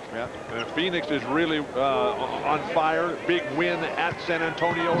great. Yeah. Phoenix is really on fire. Big win at San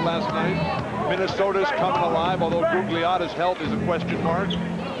Antonio last night. Minnesota's coming alive, although Gugliotta's health is a question mark.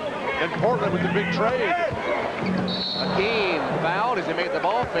 And Portland with the big trade. Akeem fouled as he made the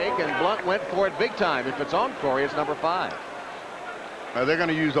ball fake, and Blunt went for it big time. If it's on Corey, it's number 5. They're going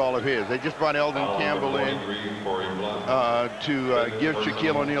to use all of his. They just brought Eldon Campbell in to give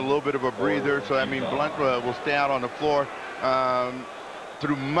Shaquille O'Neal a little bit of a breather. So, I mean, Blunt will stay out on the floor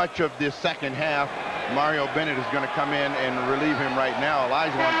through much of this second half. Mario Bennett is going to come in and relieve him right now.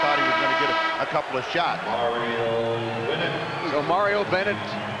 Olajuwon thought he was going to get a couple of shots. So Mario Bennett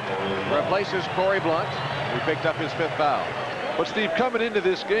replaces Corey Blunt, who picked up his 5th foul. But Steve, coming into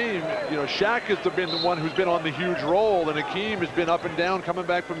this game, you know, Shaq has been the one who's been on the huge role, and Akeem has been up and down coming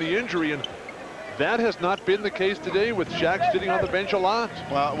back from the injury, and that has not been the case today with Shaq sitting on the bench a lot.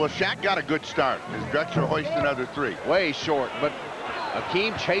 Well, Shaq got a good start as Drexler hoists another 3. Way short, but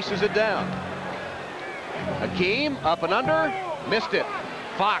Akeem chases it down. Akeem up and under, missed it.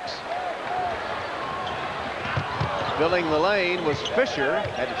 Fox. Filling the lane was Fisher,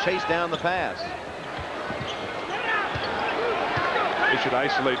 had to chase down the pass. They should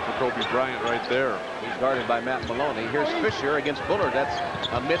isolate for Kobe Bryant right there. He's guarded by Matt Maloney. Here's Fisher against Bullard. That's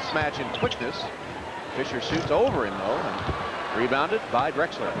a mismatch in quickness. Fisher shoots over him, though, and rebounded by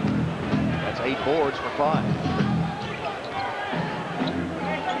Drexler. That's 8 boards for Clyde.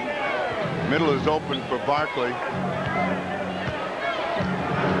 Middle is open for Barkley.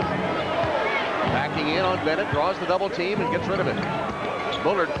 Backing in on Bennett, draws the double team and gets rid of it.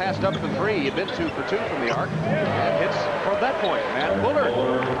 Bullard passed up the 3. He'd been 2 for 2 from the arc. And hits from that point. Matt Bullard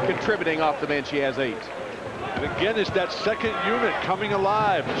contributing off the bench. He has 8. And again, it's that second unit coming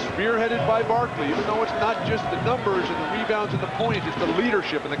alive, spearheaded by Barkley. Even though it's not just the numbers and the rebounds and the points, it's the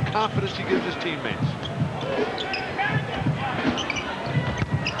leadership and the confidence he gives his teammates.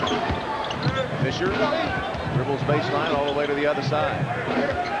 Fisher dribbles baseline all the way to the other side.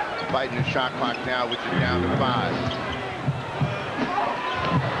 Fighting the shot clock now, which is down to 5.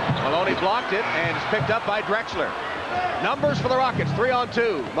 Maloney blocked it and is picked up by Drexler. Numbers for the Rockets, 3 on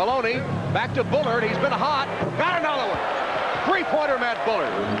 2. Maloney back to Bullard. He's been hot. Got another one. 3-pointer, Matt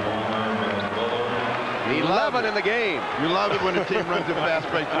Bullard. 11 in the game. You love it when a team runs a fast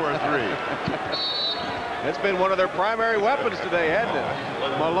break for a 3. It's been one of their primary weapons today, hasn't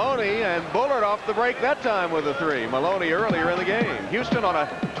it? Maloney and Bullard off the break that time with a 3. Maloney earlier in the game. Houston on a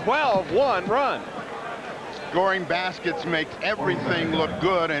 12-1 run. Scoring baskets makes everything look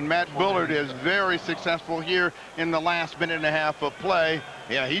good, and Matt Bullard is very successful here in the last minute and a half of play.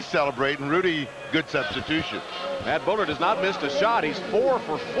 Yeah, he's celebrating. Rudy, good substitution. Matt Bullard has not missed a shot. He's 4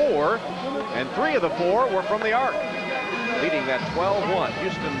 for 4, and 3 of the 4 were from the arc, leading that 12-1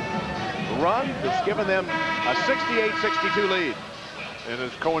 Houston run that's given them a 68-62 lead. And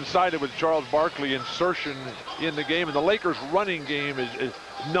has coincided with Charles Barkley insertion in the game, and the Lakers running game is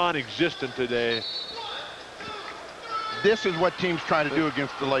non-existent today. This is what teams try to do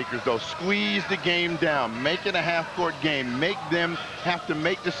against the Lakers, though. Squeeze the game down. Make it a half-court game. Make them have to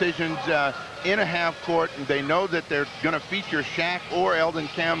make decisions in a half-court. They know that they're going to feature Shaq or Eldon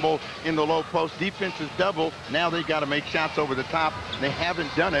Campbell in the low post. Defense is double. Now they've got to make shots over the top. They haven't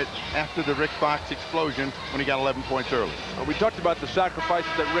done it after the Rick Fox explosion when he got 11 points early. We talked about the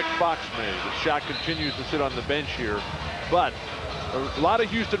sacrifices that Rick Fox made. Shaq continues to sit on the bench here. But a lot of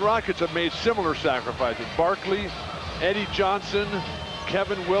Houston Rockets have made similar sacrifices. Barkley, Eddie Johnson,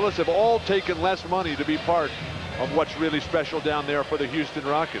 Kevin Willis have all taken less money to be part of what's really special down there for the Houston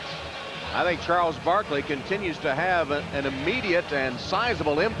Rockets. I think Charles Barkley continues to have an immediate and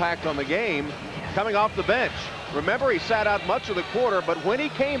sizable impact on the game coming off the bench. Remember, he sat out much of the quarter, but when he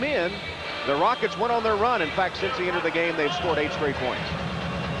came in, the Rockets went on their run. In fact, since he entered the game, they've scored 8 straight points.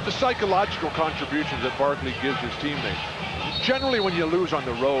 The psychological contributions that Barkley gives his teammates. Generally, when you lose on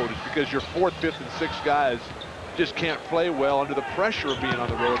the road, it's because your 4th, 5th, and 6th guys just can't play well under the pressure of being on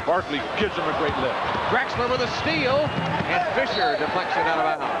the road. Barkley gives them a great lift. Drexler with a steal, and Fisher deflects it out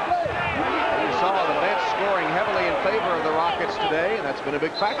of bounds. You saw the bench scoring heavily in favor of the Rockets today, and that's been a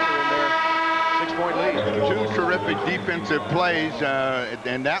big factor in their 6-point lead. 2 terrific defensive plays,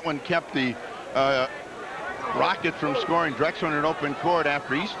 and that one kept the Rockets from scoring. Drexler in an open court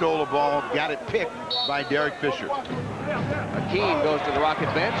after he stole the ball, got it picked by Derek Fisher. Akeem goes to the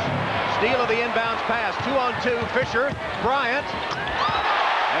Rocket bench. Steal of the inbounds pass. 2-on-2. Fisher, Bryant,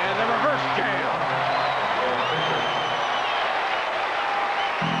 and the reverse jam.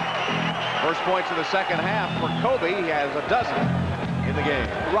 First points of the second half for Kobe. He has a dozen in the game.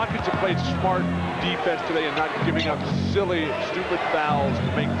 The Rockets have played smart defense today and not giving up silly, stupid fouls to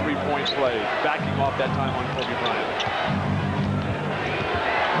make 3-point plays. Backing off that time on Kobe Bryant.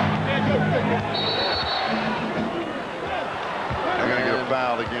 They're going to get a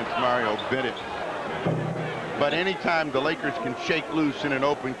foul against Mario Bennett. But anytime the Lakers can shake loose in an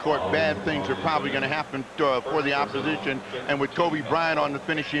open court, bad things are probably going to happen for the opposition. And with Kobe Bryant on the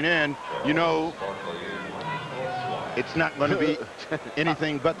finishing end, you know, it's not going to be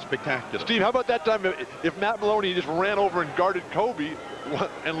anything but spectacular. Steve, how about that time if Matt Maloney just ran over and guarded Kobe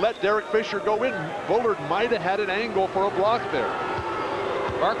and let Derek Fisher go in? Bullard might have had an angle for a block there.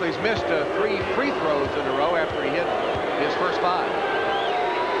 Barkley's missed 3 free throws in a row after he hit his first 5.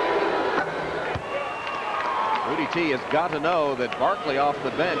 Rudy T has got to know that Barkley off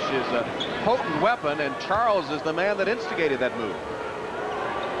the bench is a potent weapon, and Charles is the man that instigated that move.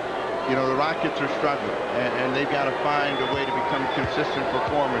 You know, the Rockets are struggling, and they've got to find a way to become consistent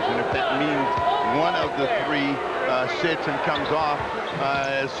performers. And if that means one of the 3 sits and comes off,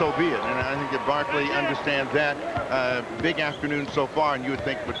 so be it. And I think that Barkley understands that. Big afternoon so far, and you would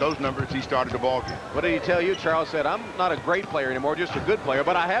think with those numbers he started the ball game. What did he tell you? Charles said, I'm not a great player anymore, just a good player,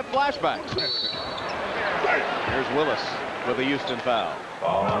 but I have flashbacks. Here's Willis with a Houston foul.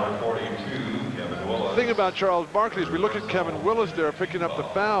 Foul number 42, Kevin Willis. The thing about Charles Barkley is we look at Kevin Willis there picking up the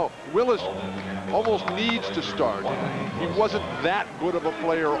foul. Willis almost needs to start. He wasn't that good of a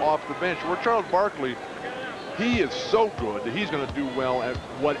player off the bench. Where Charles Barkley, he is so good that he's going to do well at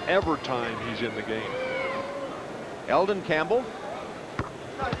whatever time he's in the game. Eldon Campbell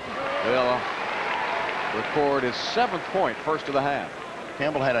will record his 7th point, first of the half.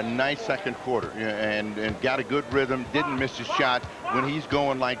 Campbell had a nice second quarter and got a good rhythm, didn't miss his shot. When he's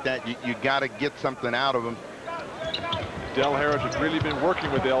going like that, you got to get something out of him. Del Harris has really been working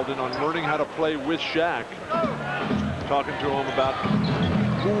with Eldon on learning how to play with Shaq. Talking to him about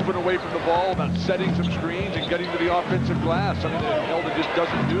moving away from the ball, about setting some screens and getting to the offensive glass. Something that Eldon just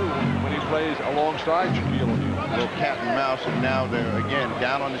doesn't do when he plays alongside Shaquille O'Neal. A little cat and mouse, and now they're again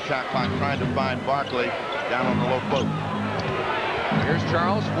down on the shot clock trying to find Barkley down on the low post. Here's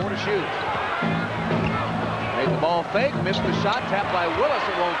Charles, 4 to shoot. Made the ball fake, missed the shot, tapped by Willis,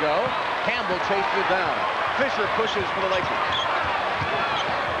 it won't go. Campbell chases it down. Fisher pushes for the Lakers.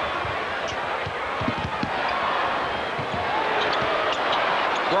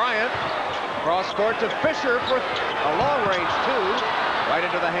 Bryant, cross court to Fisher for a long range 2. Right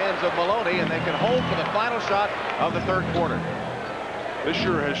into the hands of Maloney, and they can hold for the final shot of the third quarter.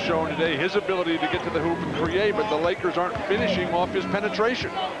 Fisher has shown today his ability to get to the hoop and create, but the Lakers aren't finishing off his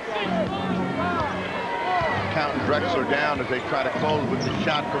penetration. Counting Drexler down as they try to close with the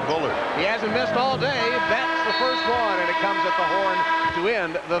shot for Bullard. He hasn't missed all day. That's the first one, and it comes at the horn to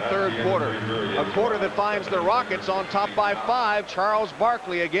end the third quarter. A quarter that finds the Rockets on top by 5. Charles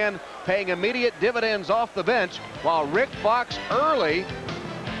Barkley again paying immediate dividends off the bench, while Rick Fox early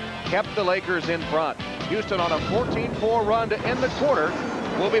kept the Lakers in front. Houston on a 14-4 run to end the quarter.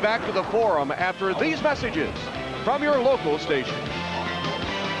 We'll be back to the Forum after these messages from your local station.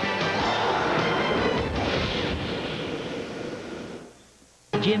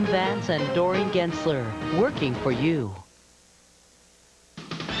 Jim Vance and Doreen Gensler, working for you.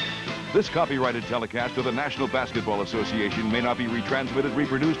 This copyrighted telecast of the National Basketball Association may not be retransmitted,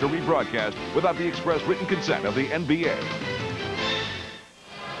 reproduced, or rebroadcast without the express written consent of the NBA.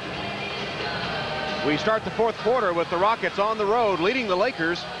 We start the fourth quarter with the Rockets on the road, leading the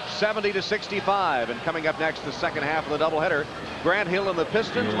Lakers 70-65. And coming up next, the second half of the doubleheader, Grant Hill and the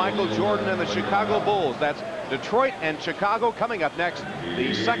Pistons, Michael Jordan and the Chicago Bulls. That's Detroit and Chicago coming up next,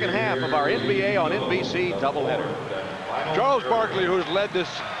 the second half of our NBA on NBC doubleheader. Charles Barkley, who's led this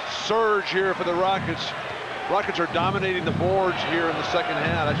surge here for the Rockets. Rockets are dominating the boards here in the second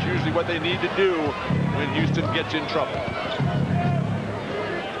half. That's usually what they need to do when Houston gets in trouble.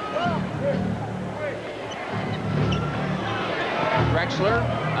 Drexler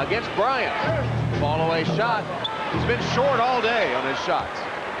against Bryant. Fall away shot. He's been short all day on his shots.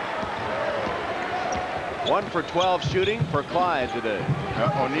 1 for 12 shooting for Clyde today.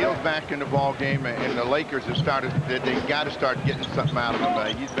 O'Neal's back in the ball game, and the Lakers have started. They've got to start getting something out of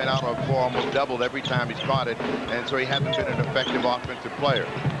him. He's been out on the floor, almost doubled every time he's caught it, and so he hasn't been an effective offensive player.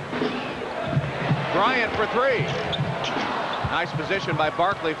 Bryant for 3. Nice position by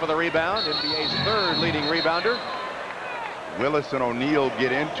Barkley for the rebound. NBA's third leading rebounder. Willis and O'Neal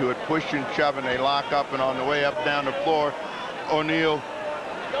get into it, push and shove, and they lock up, and on the way up down the floor, O'Neal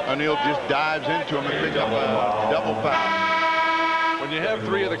just dives into him and picks up a double foul. When you have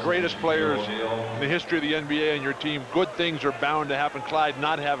 3 of the greatest players in the history of the NBA on your team, good things are bound to happen. Clyde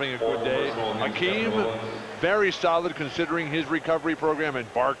not having a good day. Hakeem, very solid considering his recovery program,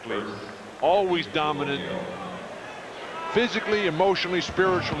 and Barkley, always dominant, physically, emotionally,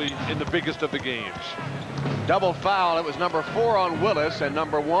 spiritually in the biggest of the games. Double foul. It was number 4 on Willis and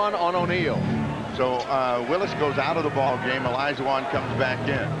number 1 on O'Neal. So Willis goes out of the ball game. Olajuwon comes back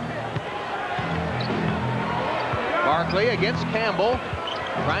in. Barkley against Campbell,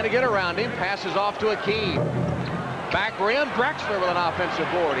 trying to get around him. Passes off to Hakeem. Back rim. Drexler with an offensive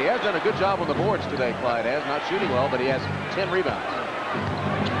board. He has done a good job on the boards today, Clyde has. Not shooting well, but he has 10 rebounds.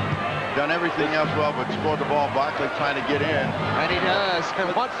 Done everything else well, but scored the ball. Barkley trying to get in. And he does,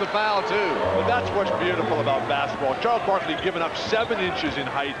 and wants the foul, too. But that's what's beautiful about basketball. Charles Barkley giving up 7 inches in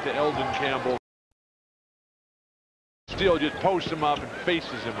height to Eldon Campbell. Still just posts him up and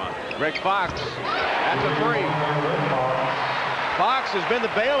faces him up. Rick Fox at the 3. Fox has been the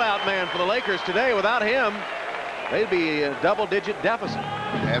bailout man for the Lakers today. Without him, they'd be a double-digit deficit.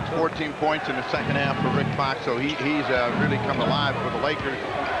 Adds 14 points in the second half for Rick Fox, so he's really come alive for the Lakers.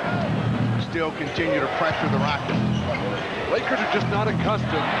 Still continue to pressure the Rockets. Lakers are just not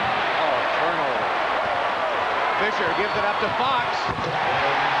accustomed. Oh, turnover. Fisher gives it up to Fox.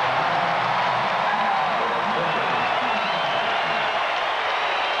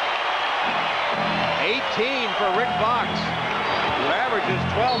 18 for Rick Fox, who averages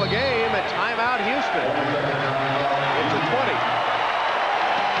 12 a game at timeout Houston. It's a 20.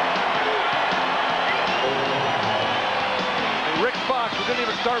 Rick Fox, who didn't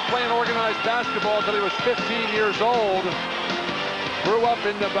even start playing organized basketball until he was 15 years old, grew up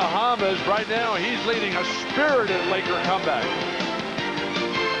in the Bahamas. Right now, he's leading a spirited Laker comeback.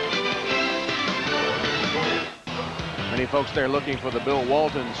 Many folks there looking for the Bill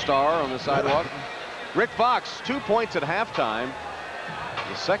Walton star on the sidewalk. Rick Fox, 2 points at halftime.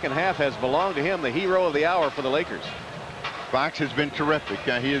 The second half has belonged to him, the hero of the hour for the Lakers. Fox has been terrific.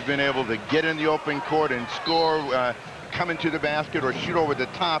 He has been able to get in the open court and score, come into the basket or shoot over the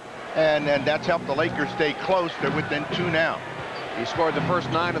top, and that's helped the Lakers stay close. They're within 2 now. He scored the first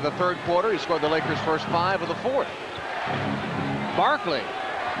 9 of the third quarter. He scored the Lakers' first 5 of the fourth. Barkley.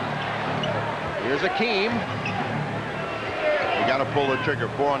 Here's Hakeem. You got to pull the trigger.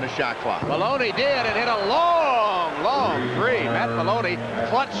 4 on the shot clock. Maloney did and hit a long 3. Matt Maloney,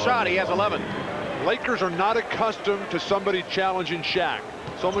 clutch shot. He has 11. Lakers are not accustomed to somebody challenging Shaq.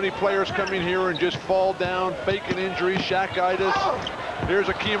 So many players come in here and just fall down, fake an injury, Shaq-itis. Here's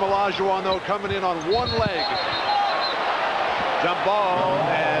Hakeem Olajuwon, though, coming in on one leg. Jump ball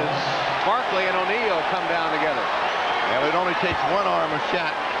as Barkley and O'Neal come down together. Well, it only takes one arm of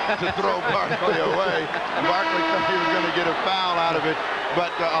Shaq to throw Barkley away. And Barkley thought he was going to get a foul out of it.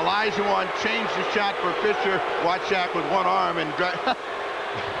 But Olajuwon changed the shot for Fisher. Watch Shaq with one arm and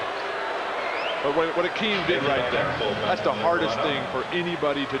But what Akeem did right there, that's the hardest thing for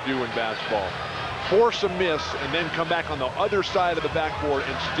anybody to do in basketball. Force a miss and then come back on the other side of the backboard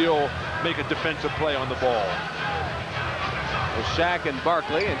and still make a defensive play on the ball. With Shaq and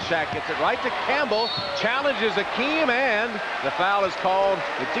Barkley, and Shaq gets it right to Campbell, challenges Akeem, and the foul is called.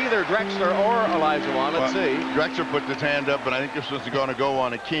 It's either Drexler or Olajuwon. Let's see. Drexler put his hand up, but I think this was going to go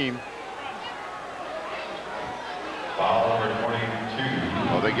on Akeem. Foul number 22.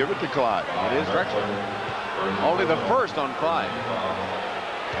 Oh, they give it to Clyde. It is Drexler. Only the first on Clyde.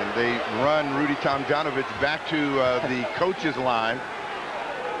 And they run Rudy Tomjanovich back to the coach's line.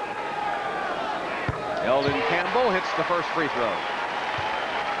 Eldon Campbell hits the first free throw.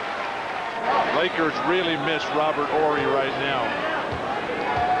 Lakers really miss Robert Horry right now.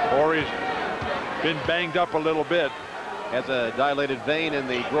 Horry's been banged up a little bit. Has a dilated vein in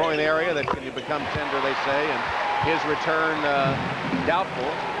the groin area that can become tender, they say, and his return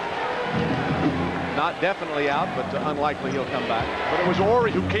doubtful. Not definitely out, but unlikely he'll come back. But it was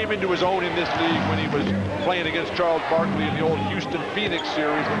Horry who came into his own in this league when he was playing against Charles Barkley in the old Houston-Phoenix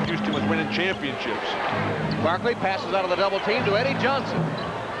series when Houston was winning championships. Barkley passes out of the double team to Eddie Johnson.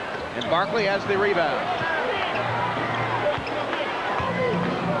 And Barkley has the rebound.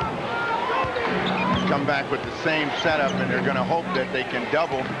 Come back with the same setup, and they're going to hope that they can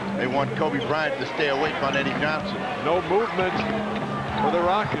double. They want Kobe Bryant to stay awake on Eddie Johnson. No movement for the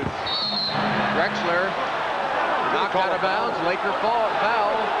Rockets. Drexler knocked out of bounds. Laker foul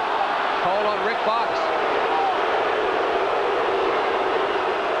called on Rick Fox.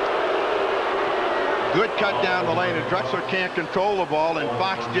 Good cut down the lane, and Drexler can't control the ball, and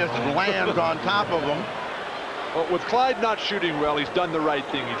Fox just lands on top of him. Well, with Clyde not shooting well, he's done the right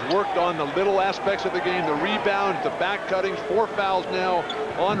thing. He's worked on the little aspects of the game, the rebounds, the back cuttings. 4 fouls now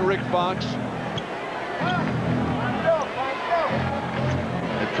on Rick Fox.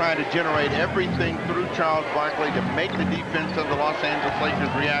 They're trying to generate everything through Charles Barkley to make the defense of the Los Angeles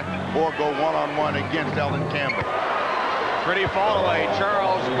Lakers react or go one-on-one against Eldon Campbell. Pretty fall away,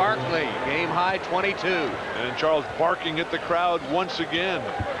 Charles Barkley, game high 22. And Charles barking at the crowd once again.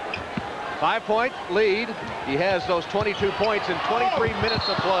 5-point lead. He has those 22 points in 23 minutes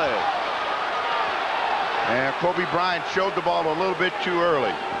of play. And Kobe Bryant showed the ball a little bit too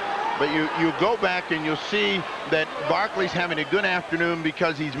early. But you go back and you'll see that Barkley's having a good afternoon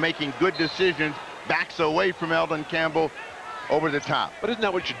because he's making good decisions, backs away from Eldon Campbell over the top. But isn't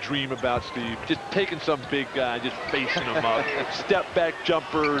that what you dream about, Steve? Just taking some big guy, just facing him up. Step back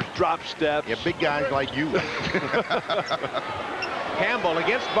jumpers, drop steps. Yeah, big guys like you. Campbell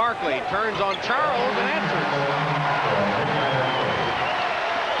against Barkley, turns on Charles and answers.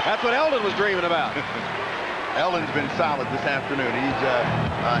 That's what Eldon was dreaming about. Eldon's been solid this afternoon. He's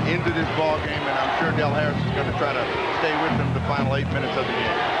into this ball game, and I'm sure Del Harris is going to try to stay with him the final 8 minutes of the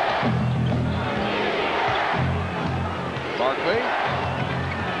game. Barkley.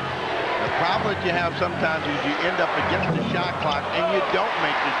 The problem that you have sometimes is you end up against the shot clock and you don't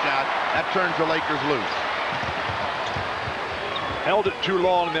make the shot. That turns the Lakers loose. Held it too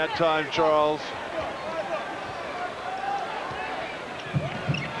long that time, Charles.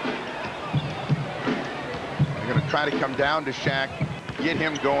 They're going to try to come down to Shaq, get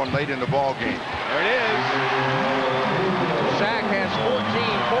him going late in the ball game. There it is. Shaq has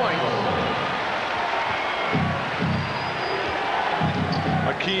 14 points.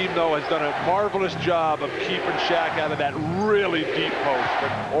 Akeem, though, has done a marvelous job of keeping Shaq out of that really deep post.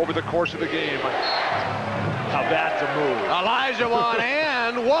 But over the course of the game, now that's a move. Olajuwon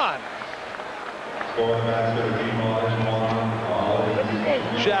and one.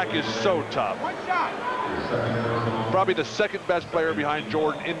 Shaq is so tough. Probably the second best player behind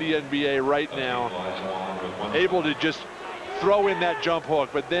Jordan in the NBA right now. Able to just throw in that jump hook,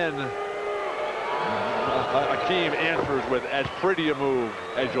 but then Akeem answers with as pretty a move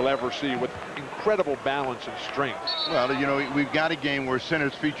as you'll ever see, with incredible balance and strength. Well, you know, we've got a game where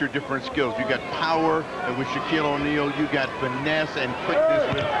centers feature different skills. You got power with Shaquille O'Neal. You got finesse and quickness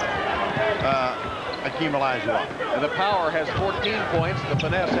with Akeem Olajuwon. And the power has 14 points. The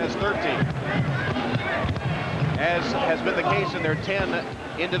finesse has 13. As has been the case in their 10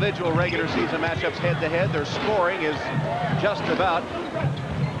 individual regular season matchups head-to-head, their scoring is just about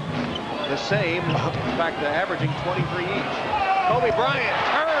the same. In fact, they're averaging 23 each. Kobe Bryant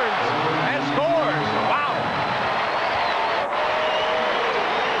turns and scores. Wow.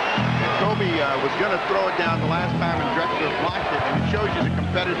 Kobe was going to throw it down the last time, and Drexler blocked it, and it shows you the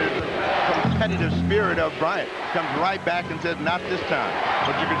competitive spirit of Bryant. Comes right back and says, not this time.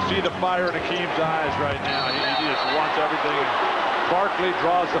 But you can see the fire in Akeem's eyes right now. He just wants everything. Barkley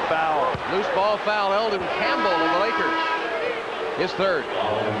draws the foul. Loose ball foul, Eldon Campbell of the Lakers. His third.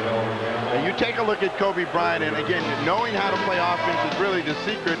 Now you take a look at Kobe Bryant, and again, knowing how to play offense is really the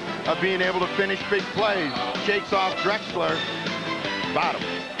secret of being able to finish big plays. Shakes off Drexler. Bottom.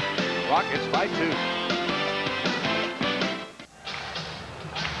 Rockets by 2.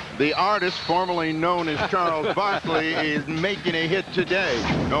 The artist formerly known as Charles Barkley is making a hit today.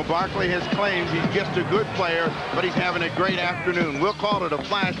 No, Barkley has claimed he's just a good player, but he's having a great afternoon. We'll call it a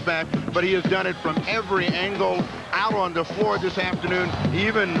flashback, but he has done it from every angle out on the floor this afternoon,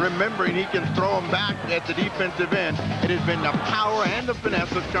 even remembering he can throw them back at the defensive end. It has been the power and the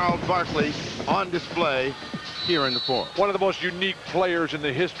finesse of Charles Barkley on display here in the Forum. One of the most unique players in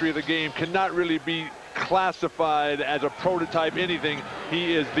the history of the game, cannot really be classified as a prototype anything.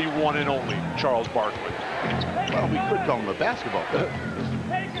 He is the one and only Charles Barkley. Well, we could call him a basketball player.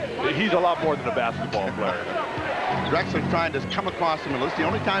 He's a lot more than a basketball player. Drexler trying to come across him, and the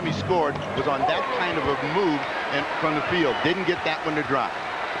only time he scored was on that kind of a move and from the field. Didn't get that one to drop.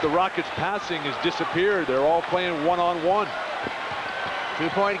 The Rockets' passing has disappeared. They're all playing one-on-one.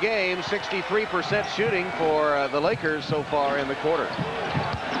 2-point game, 63% shooting for the Lakers so far in the quarter.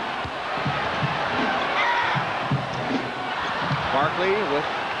 Barkley with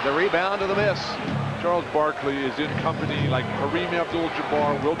the rebound to the miss. Charles Barkley is in company like Kareem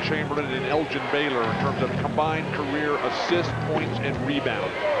Abdul-Jabbar, Wilt Chamberlain, and Elgin Baylor in terms of combined career assists, points, and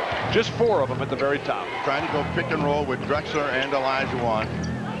rebound. Just 4 of them at the very top. Trying to go pick and roll with Drexler and Olajuwon.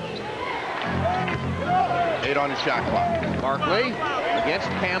 8 on the shot clock. Barkley against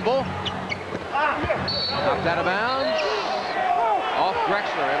Campbell. Knocked out of bounds. Off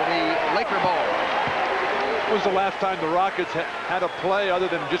Drexler. It'll be Laker ball. When was the last time the Rockets had a play other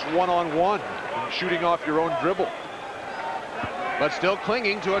than just one-on-one, shooting off your own dribble? But still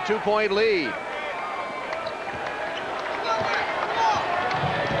clinging to a 2-point lead.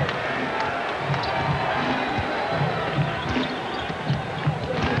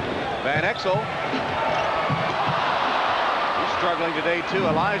 Van Exel. He's struggling today too.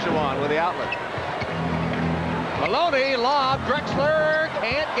 Olajuwon with the outlet. Maloney lob. Drexler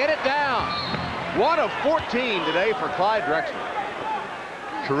can't get it down. 1 of 14 today for Clyde Drexler.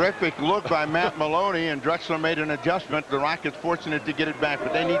 Terrific look by Matt Maloney, and Drexler made an adjustment. The Rockets fortunate to get it back,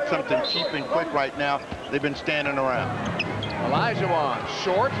 but they need something cheap and quick right now. They've been standing around. Olajuwon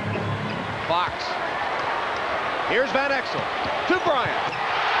short. Fox. Here's Van Exel to Bryant.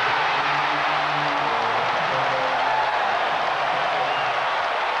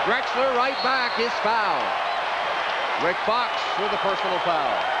 Drexler right back, his foul. Rick Fox with a personal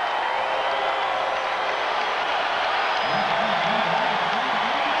foul.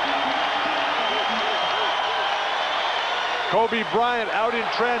 Kobe Bryant out in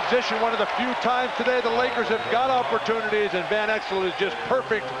transition. One of the few times today the Lakers have got opportunities, and Van Exel is just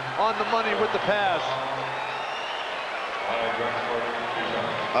perfect on the money with the pass.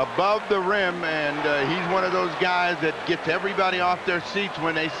 Above the rim, and he's one of those guys that gets everybody off their seats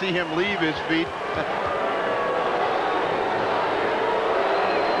when they see him leave his feet.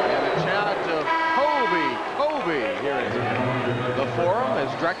 And a shout to Kobe here in the Forum as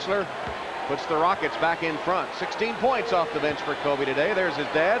Drexler puts the Rockets back in front. 16 points off the bench for Kobe today. There's his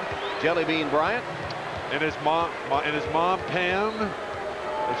dad, Jelly Bean Bryant. And his mom, Pam.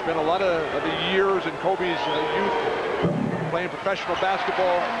 They spent a lot of the years in Kobe's youth playing professional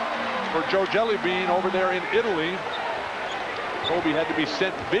basketball for Joe Jellybean over there in Italy. Kobe had to be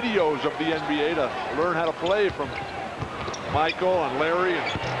sent videos of the NBA to learn how to play from Michael and Larry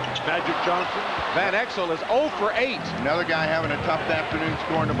and Magic Johnson. Van Exel is 0 for 8. Another guy having a tough afternoon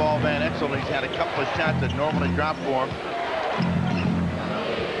scoring the ball, Van Exel. He's had a couple of shots that normally drop for him.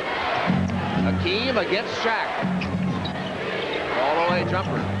 Akeem against Shaq. All the way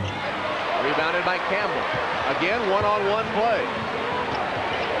jumper. Rebounded by Campbell. Again, one-on-one play.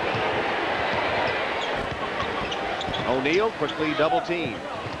 O'Neal quickly double teamed.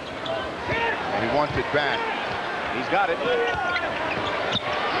 And he wants it back. He's got it.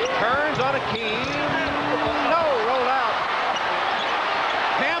 Turns on Akeem. No, rolled out.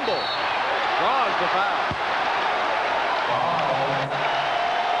 Campbell draws the foul.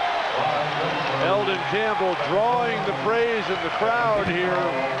 Eldon Campbell drawing the praise of the crowd here,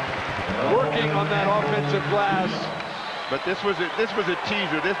 working on that offensive glass. But this was a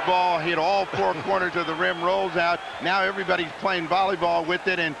teaser. This ball hit all 4 corners of the rim, rolls out. Now everybody's playing volleyball with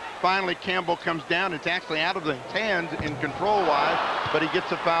it, and finally Campbell comes down. It's actually out of his hands in control-wise. but he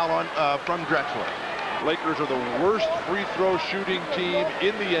gets a foul on from Drexler. Lakers are the worst free throw shooting team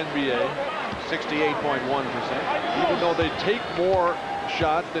in the NBA. 68.1%. Even though they take more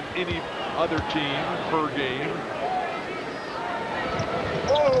shots than any other team per game.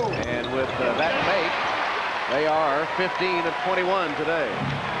 And with that make, they are 15 of 21 today.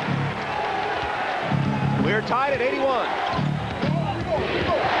 We're tied at 81.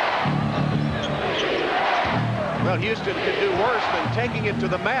 Well, Houston could do worse than taking it to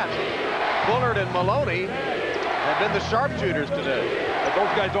the mat. Bullard and Maloney have been the sharpshooters today. But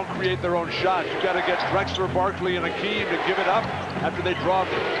those guys don't create their own shots. You've got to get Drexler, Barkley, and Akeem to give it up after they draw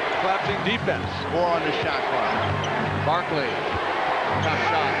collapsing defense. 4 on the shot clock. Barkley, tough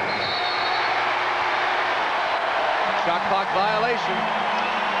shot. Shot clock violation.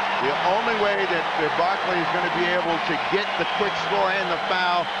 The only way that Barkley is going to be able to get the quick score and the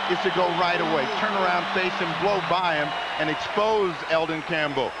foul is to go right away. Turn around, face him, blow by him, and expose Eldon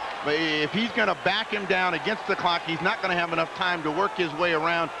Campbell. But if he's going to back him down against the clock, he's not going to have enough time to work his way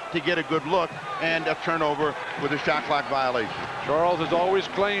around to get a good look, and a turnover with a shot clock violation. Charles has always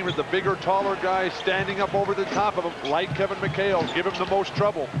claimed that the bigger, taller guy standing up over the top of him, like Kevin McHale, give him the most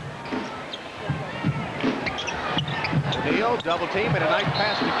trouble. O'Neal, double team, and a nice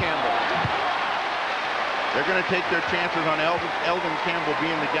pass to Campbell. They're going to take their chances on Eldon Campbell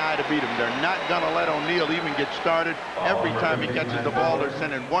being the guy to beat him. They're not going to let O'Neal even get started. Every time he catches the ball, they're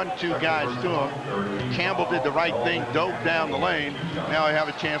sending 1-2 guys to him. Campbell did the right thing, dove down the lane. Now they have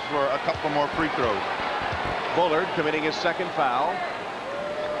a chance for a couple more free throws. Bullard committing his second foul.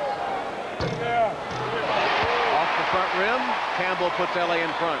 Off the front rim, Campbell puts LA in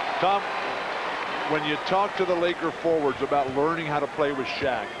front. Tom, when you talk to the Laker forwards about learning how to play with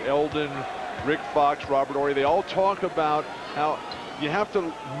Shaq, Eldon, Rick Fox, Robert Horry, they all talk about how you have to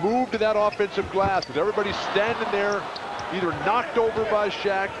move to that offensive glass because everybody's standing there either knocked over by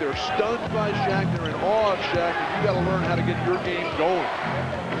Shaq, they're stunned by Shaq, they're in awe of Shaq, and you got to learn how to get your game going.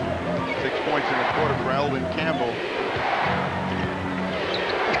 6 points in the quarter for Eldon Campbell.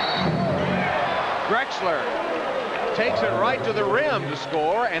 Drexler takes it right to the rim to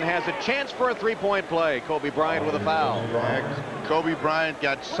score and has a chance for a three-point play. Kobe Bryant with a foul. Kobe Bryant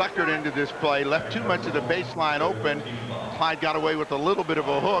got suckered into this play, left too much of the baseline open. Clyde got away with a little bit of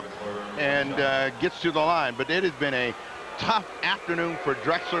a hook and gets to the line. But it has been a tough afternoon for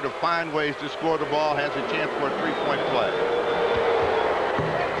Drexler to find ways to score the ball, has a chance for a three-point play.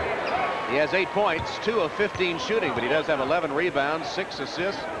 He has 8 points, 2 of 15 shooting, but he does have 11 rebounds, 6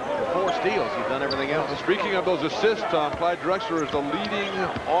 assists, 4 steals. He's done everything else. Speaking of those assists, Tom, Clyde Drexler is the leading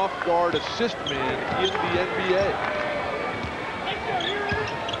off-guard assist man in the NBA.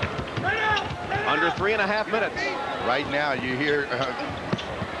 Under 3.5 minutes. Right now, you hear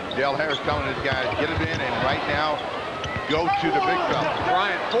Del Harris telling his guys, get it in, and right now, go to the big fella.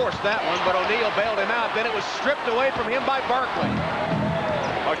 Bryant forced that one, but O'Neal bailed him out. Then it was stripped away from him by Barkley.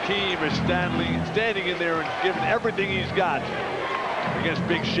 Akeem is standing in there and giving everything he's got against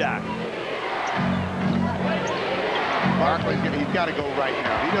Big Shaq. Barkley's he's got to go right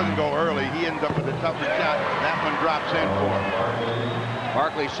now. If he doesn't go early, he ends up with a tougher shot. That one drops in for him.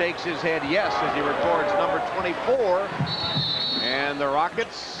 Barkley shakes his head yes as he records number 24. And the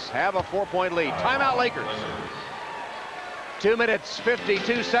Rockets have a 4-point lead. Timeout, Lakers. 2 minutes,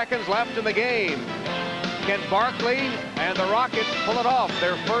 52 seconds left in the game. Can Barkley and the Rockets pull it off?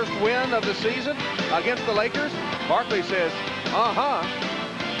 Their first win of the season against the Lakers? Barkley says,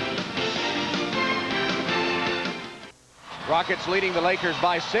 Rockets leading the Lakers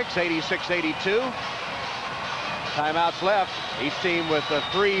by 6, 86-82. Timeouts left. Each team with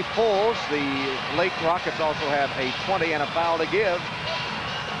 3 fulls. The Lake Rockets also have a 20 and a foul to give.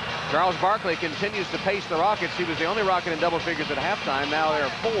 Charles Barkley continues to pace the Rockets. He was the only Rocket in double figures at halftime. Now there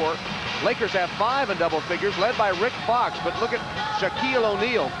are 4. Lakers have 5 in double figures, led by Rick Fox. But look at Shaquille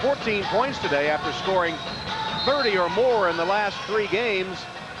O'Neal, 14 points today after scoring 30 or more in the last 3 games.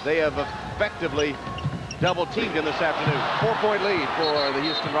 They have effectively double-teamed him this afternoon. 4-point lead for the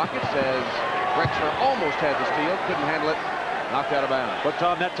Houston Rockets as Drexler almost had the steal, couldn't handle it, knocked out of bounds. But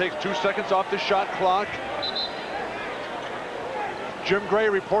Tom, that takes 2 seconds off the shot clock. Jim Gray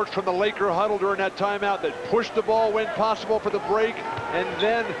reports from the Laker huddle during that timeout that push the ball when possible for the break, and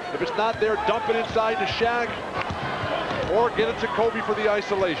then if it's not there, dump it inside to Shaq or get it to Kobe for the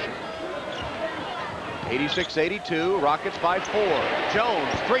isolation. 86-82, Rockets by 4.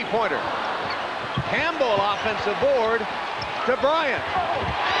 Jones, three-pointer. Campbell, offensive board to Bryant.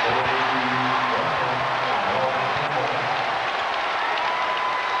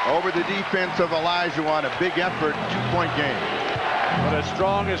 Over the defense of Olajuwon, a big effort, 2-point game. But as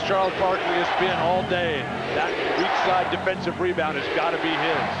strong as Charles Barkley has been all day, that weak side defensive rebound has got to be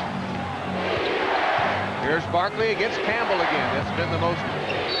his. Here's Barkley against Campbell again. That's been the most.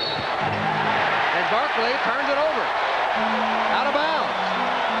 And Barkley turns it over. Out of bounds.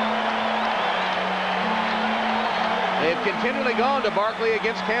 They've continually gone to Barkley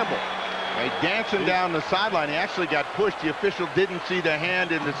against Campbell. Dancing down the sideline. He actually got pushed. The official didn't see the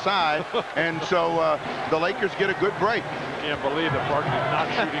hand in the side, and so the Lakers get a good break. Can't believe that Barkley's not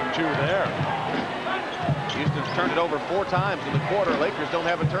shooting two there. Houston's turned it over 4 times in the quarter. Lakers don't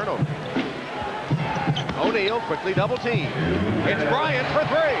have a turnover. O'Neal quickly double team. It's Bryant for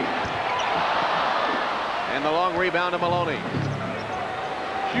 3. And the long rebound to Maloney.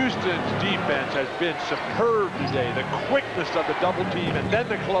 Houston's defense has been superb today. The quickness of the double team and then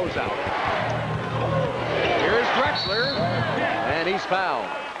the closeout. Here's Drexler, and he's fouled.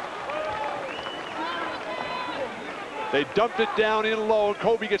 They dumped it down in low.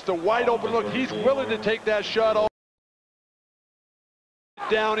 Kobe gets the wide open look. He's willing to take that shot all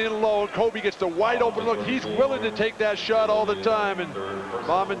down in low. Kobe gets the wide open look. He's willing to take that shot all the time. And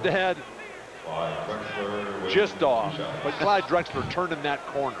Mom and Dad just off. But Clyde Drexler turned in that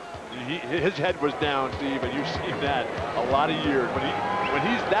corner. His head was down, Steve, and you've seen that a lot of years. When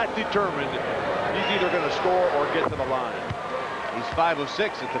he's that determined, he's either going to score or get to the line. He's 5 of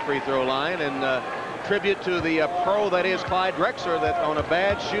 6 at the free throw line, and tribute to the pro that is Clyde Drexler, that on a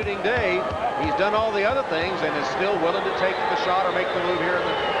bad shooting day, he's done all the other things and is still willing to take the shot or make the move here in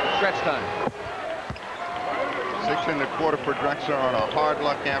the stretch time. 6 1/4 for Drexler on a hard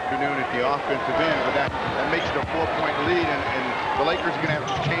luck afternoon at the offensive end, but that makes it a 4-point lead, and the Lakers are going to have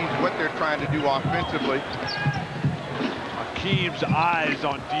to change what they're trying to do offensively. Hakeem's eyes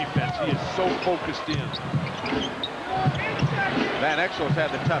on defense. He is so focused in. Van Exel's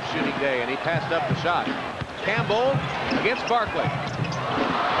had the tough shooting day, and he passed up the shot. Campbell against Barkley.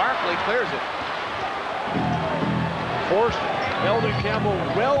 Barkley clears it. Forced Eldon Campbell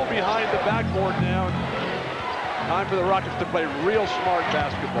well behind the backboard now. Time for the Rockets to play real smart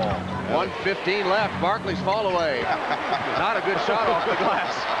basketball. 1:15 left. Barkley's fall away. Not a good shot off the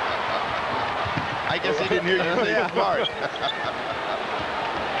glass. I guess he didn't hear you say smart.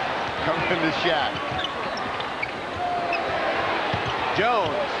 Coming to Shaq.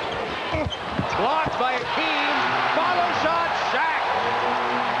 Jones. Blocked by Hakeem. Follow shot. Shaq.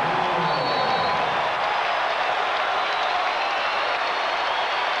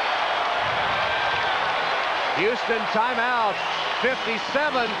 Houston timeout.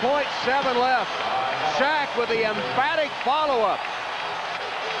 57.7 left. Shaq with the emphatic follow-up.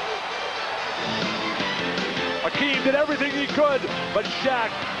 Hakeem did everything he could, but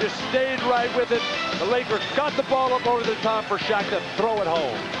Shaq just stayed right with it. The Lakers got the ball up over the top for Shaq to throw it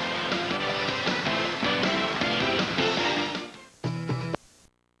home.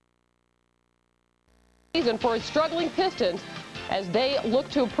 Season for his struggling Pistons as they look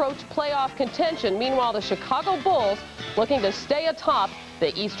to approach playoff contention. Meanwhile, the Chicago Bulls looking to stay atop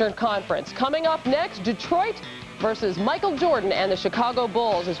the Eastern Conference. Coming up next, Detroit versus Michael Jordan and the Chicago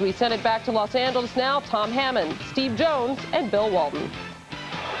Bulls. As we send it back to Los Angeles now, Tom Hammond, Steve Jones, and Bill Walton.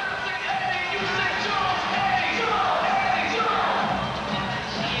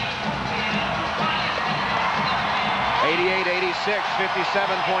 58-86,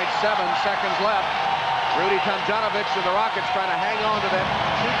 57.7 seconds left. Rudy Tomjanovich and the Rockets trying to hang on to that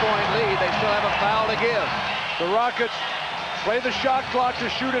 2-point lead. They still have a foul to give. The Rockets play the shot clock to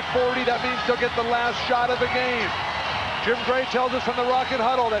shoot at 40. That means they'll get the last shot of the game. Jim Gray tells us from the Rocket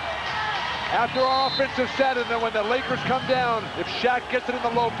huddle that after our offensive set, and then when the Lakers come down, if Shaq gets it in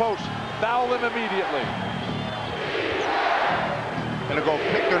the low post, foul him immediately. Gonna go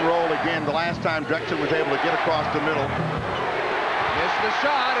pick and roll again. The last time Drexler was able to get across the middle. Missed the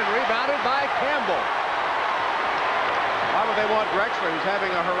shot and rebounded by Campbell. Why would they want Drexler, who's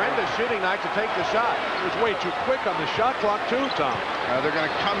having a horrendous shooting night, to take the shot? It was way too quick on the shot clock too, Tom. They're going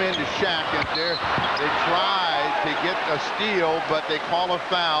to come into Shaq, and they try to get a steal, but they call a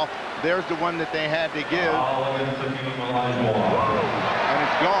foul. There's the one that they had to give. And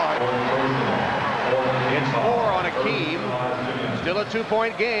it's gone. It's 4 on Hakeem. Still a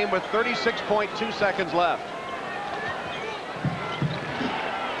 2-point game with 36.2 seconds left.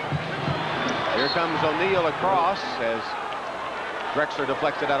 Here comes O'Neal across as Drexler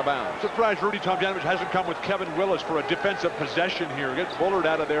deflected out of bounds. Surprised Rudy Tomjanovich hasn't come with Kevin Willis for a defensive possession here. Get Bullard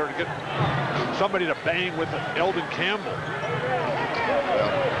out of there and get somebody to bang with Eldon Campbell.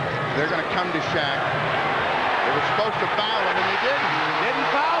 Well, they're going to come to Shaq. They were supposed to foul him, and they didn't. Didn't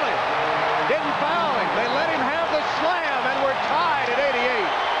foul him. Didn't foul him. They let him have the slam, and we're tied at 88.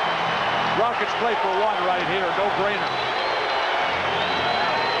 Rockets play for one right here. No brainer.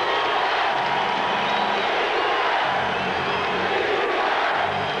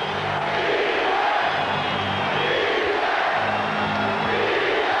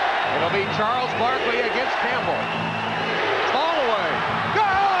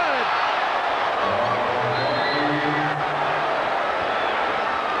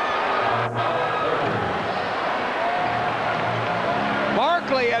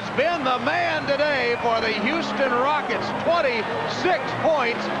 Barkley has been the man today for the Houston Rockets. 26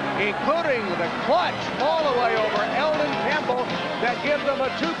 points, including the clutch all the way over Eldon Campbell that gives them a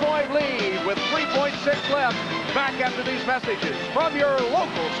 2-point lead with 3.6 left. Back after these messages from your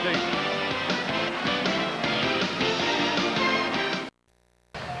local station.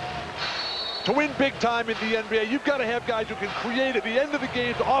 To win big time in the NBA, you've got to have guys who can create at the end of the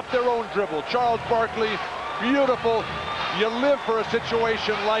games off their own dribble. Charles Barkley, beautiful. You live for a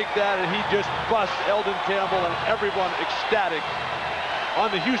situation like that, and he just busts Eldon Campbell and everyone ecstatic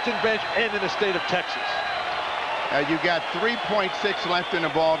on the Houston bench and in the state of Texas. You've got 3.6 left in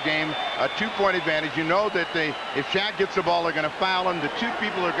the ball game, a 2-point advantage. You know that if Shaq gets the ball, they're going to foul him. The two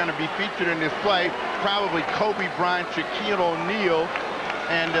people are going to be featured in this play, probably Kobe Bryant, Shaquille O'Neal,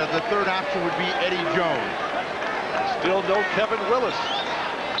 and the third option would be Eddie Jones. Still no Kevin Willis.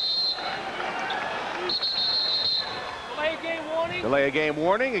 Delay a game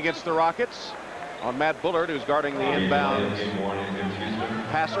warning against the Rockets on Matt Bullard, who's guarding the inbound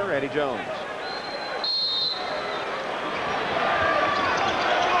passer, Eddie Jones.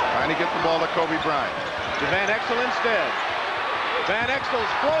 Trying to get the ball to Kobe Bryant. To Van Exel instead. Van Exel's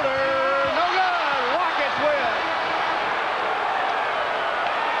floater, no good. Rockets win.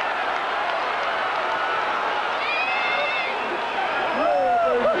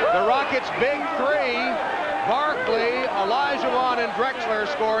 The Rockets' big three, Barkley, Olajuwon, and Drexler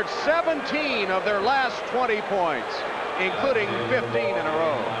scored 17 of their last 20 points, including 15 in a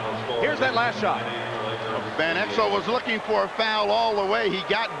row. Here's that last shot. Van Exel was looking for a foul all the way. He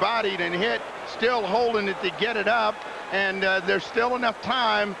got bodied and hit, still holding it to get it up, and there's still enough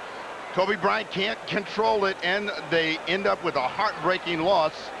time. Kobe Bryant can't control it, and they end up with a heartbreaking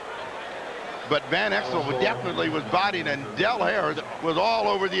loss. But Van Exel definitely was bodied, and Del Harris was all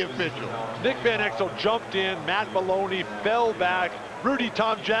over the official. Nick Van Exel jumped in. Matt Maloney fell back. Rudy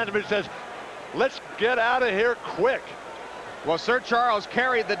Tomjanovich says, let's get out of here quick. Well, Sir Charles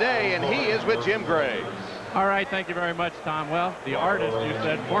carried the day, and he is with Jim Gray. All right, thank you very much, Tom. Well, the artist, you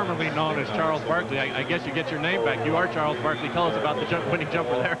said, formerly known as Charles Barkley. I guess you get your name back. You are Charles Barkley. Tell us about the winning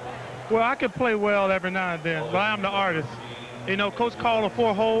jumper there. Well, I can play well every now and then, but I am the artist. You know, Coach called a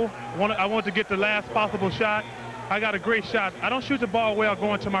 4-hole. I want to get the last possible shot. I got a great shot. I don't shoot the ball well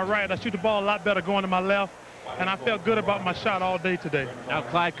going to my right. I shoot the ball a lot better going to my left, and I felt good about my shot all day today. Now,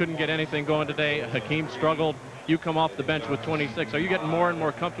 Clyde couldn't get anything going today. Hakeem struggled. You come off the bench with 26. Are you getting more and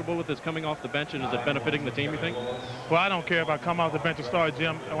more comfortable with this coming off the bench, and is it benefiting the team, you think? Well, I don't care if I come off the bench or start,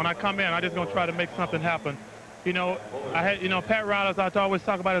 Jim. When I come in, I'm just going to try to make something happen. You know, Pat Riley, I always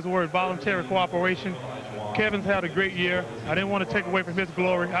talk about his word, voluntary cooperation. Kevin's had a great year. I didn't want to take away from his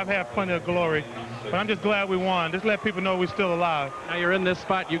glory. I've had plenty of glory, but I'm just glad we won. Just let people know we're still alive. Now you're in this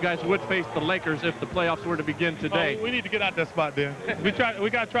spot. You guys would face the Lakers if the playoffs were to begin today. Oh, we need to get out that spot then. We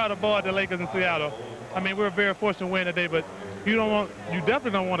got to try to avoid the Lakers in Seattle. I mean, we're very fortunate to win today, but you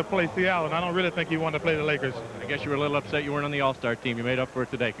definitely don't want to play Seattle, and I don't really think you want to play the Lakers. I guess you were a little upset you weren't on the All-Star team. You made up for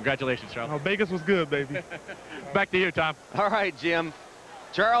it today. Congratulations, Charles. Oh, Vegas was good, baby. Back to you, Tom. All right, Jim.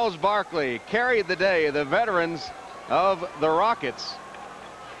 Charles Barkley carried the day, the veterans of the Rockets.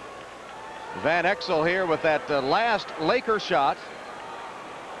 Van Exel here with that last Laker shot.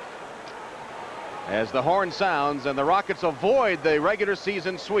 As the horn sounds, and the Rockets avoid the regular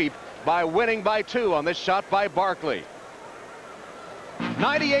season sweep by winning by 2 on this shot by Barkley.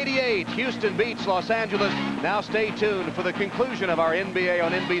 90-88, Houston beats Los Angeles. Now stay tuned for the conclusion of our NBA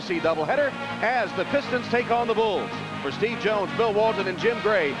on NBC doubleheader as the Pistons take on the Bulls. For Steve Jones, Bill Walton, and Jim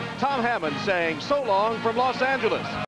Gray, Tom Hammond saying so long from Los Angeles.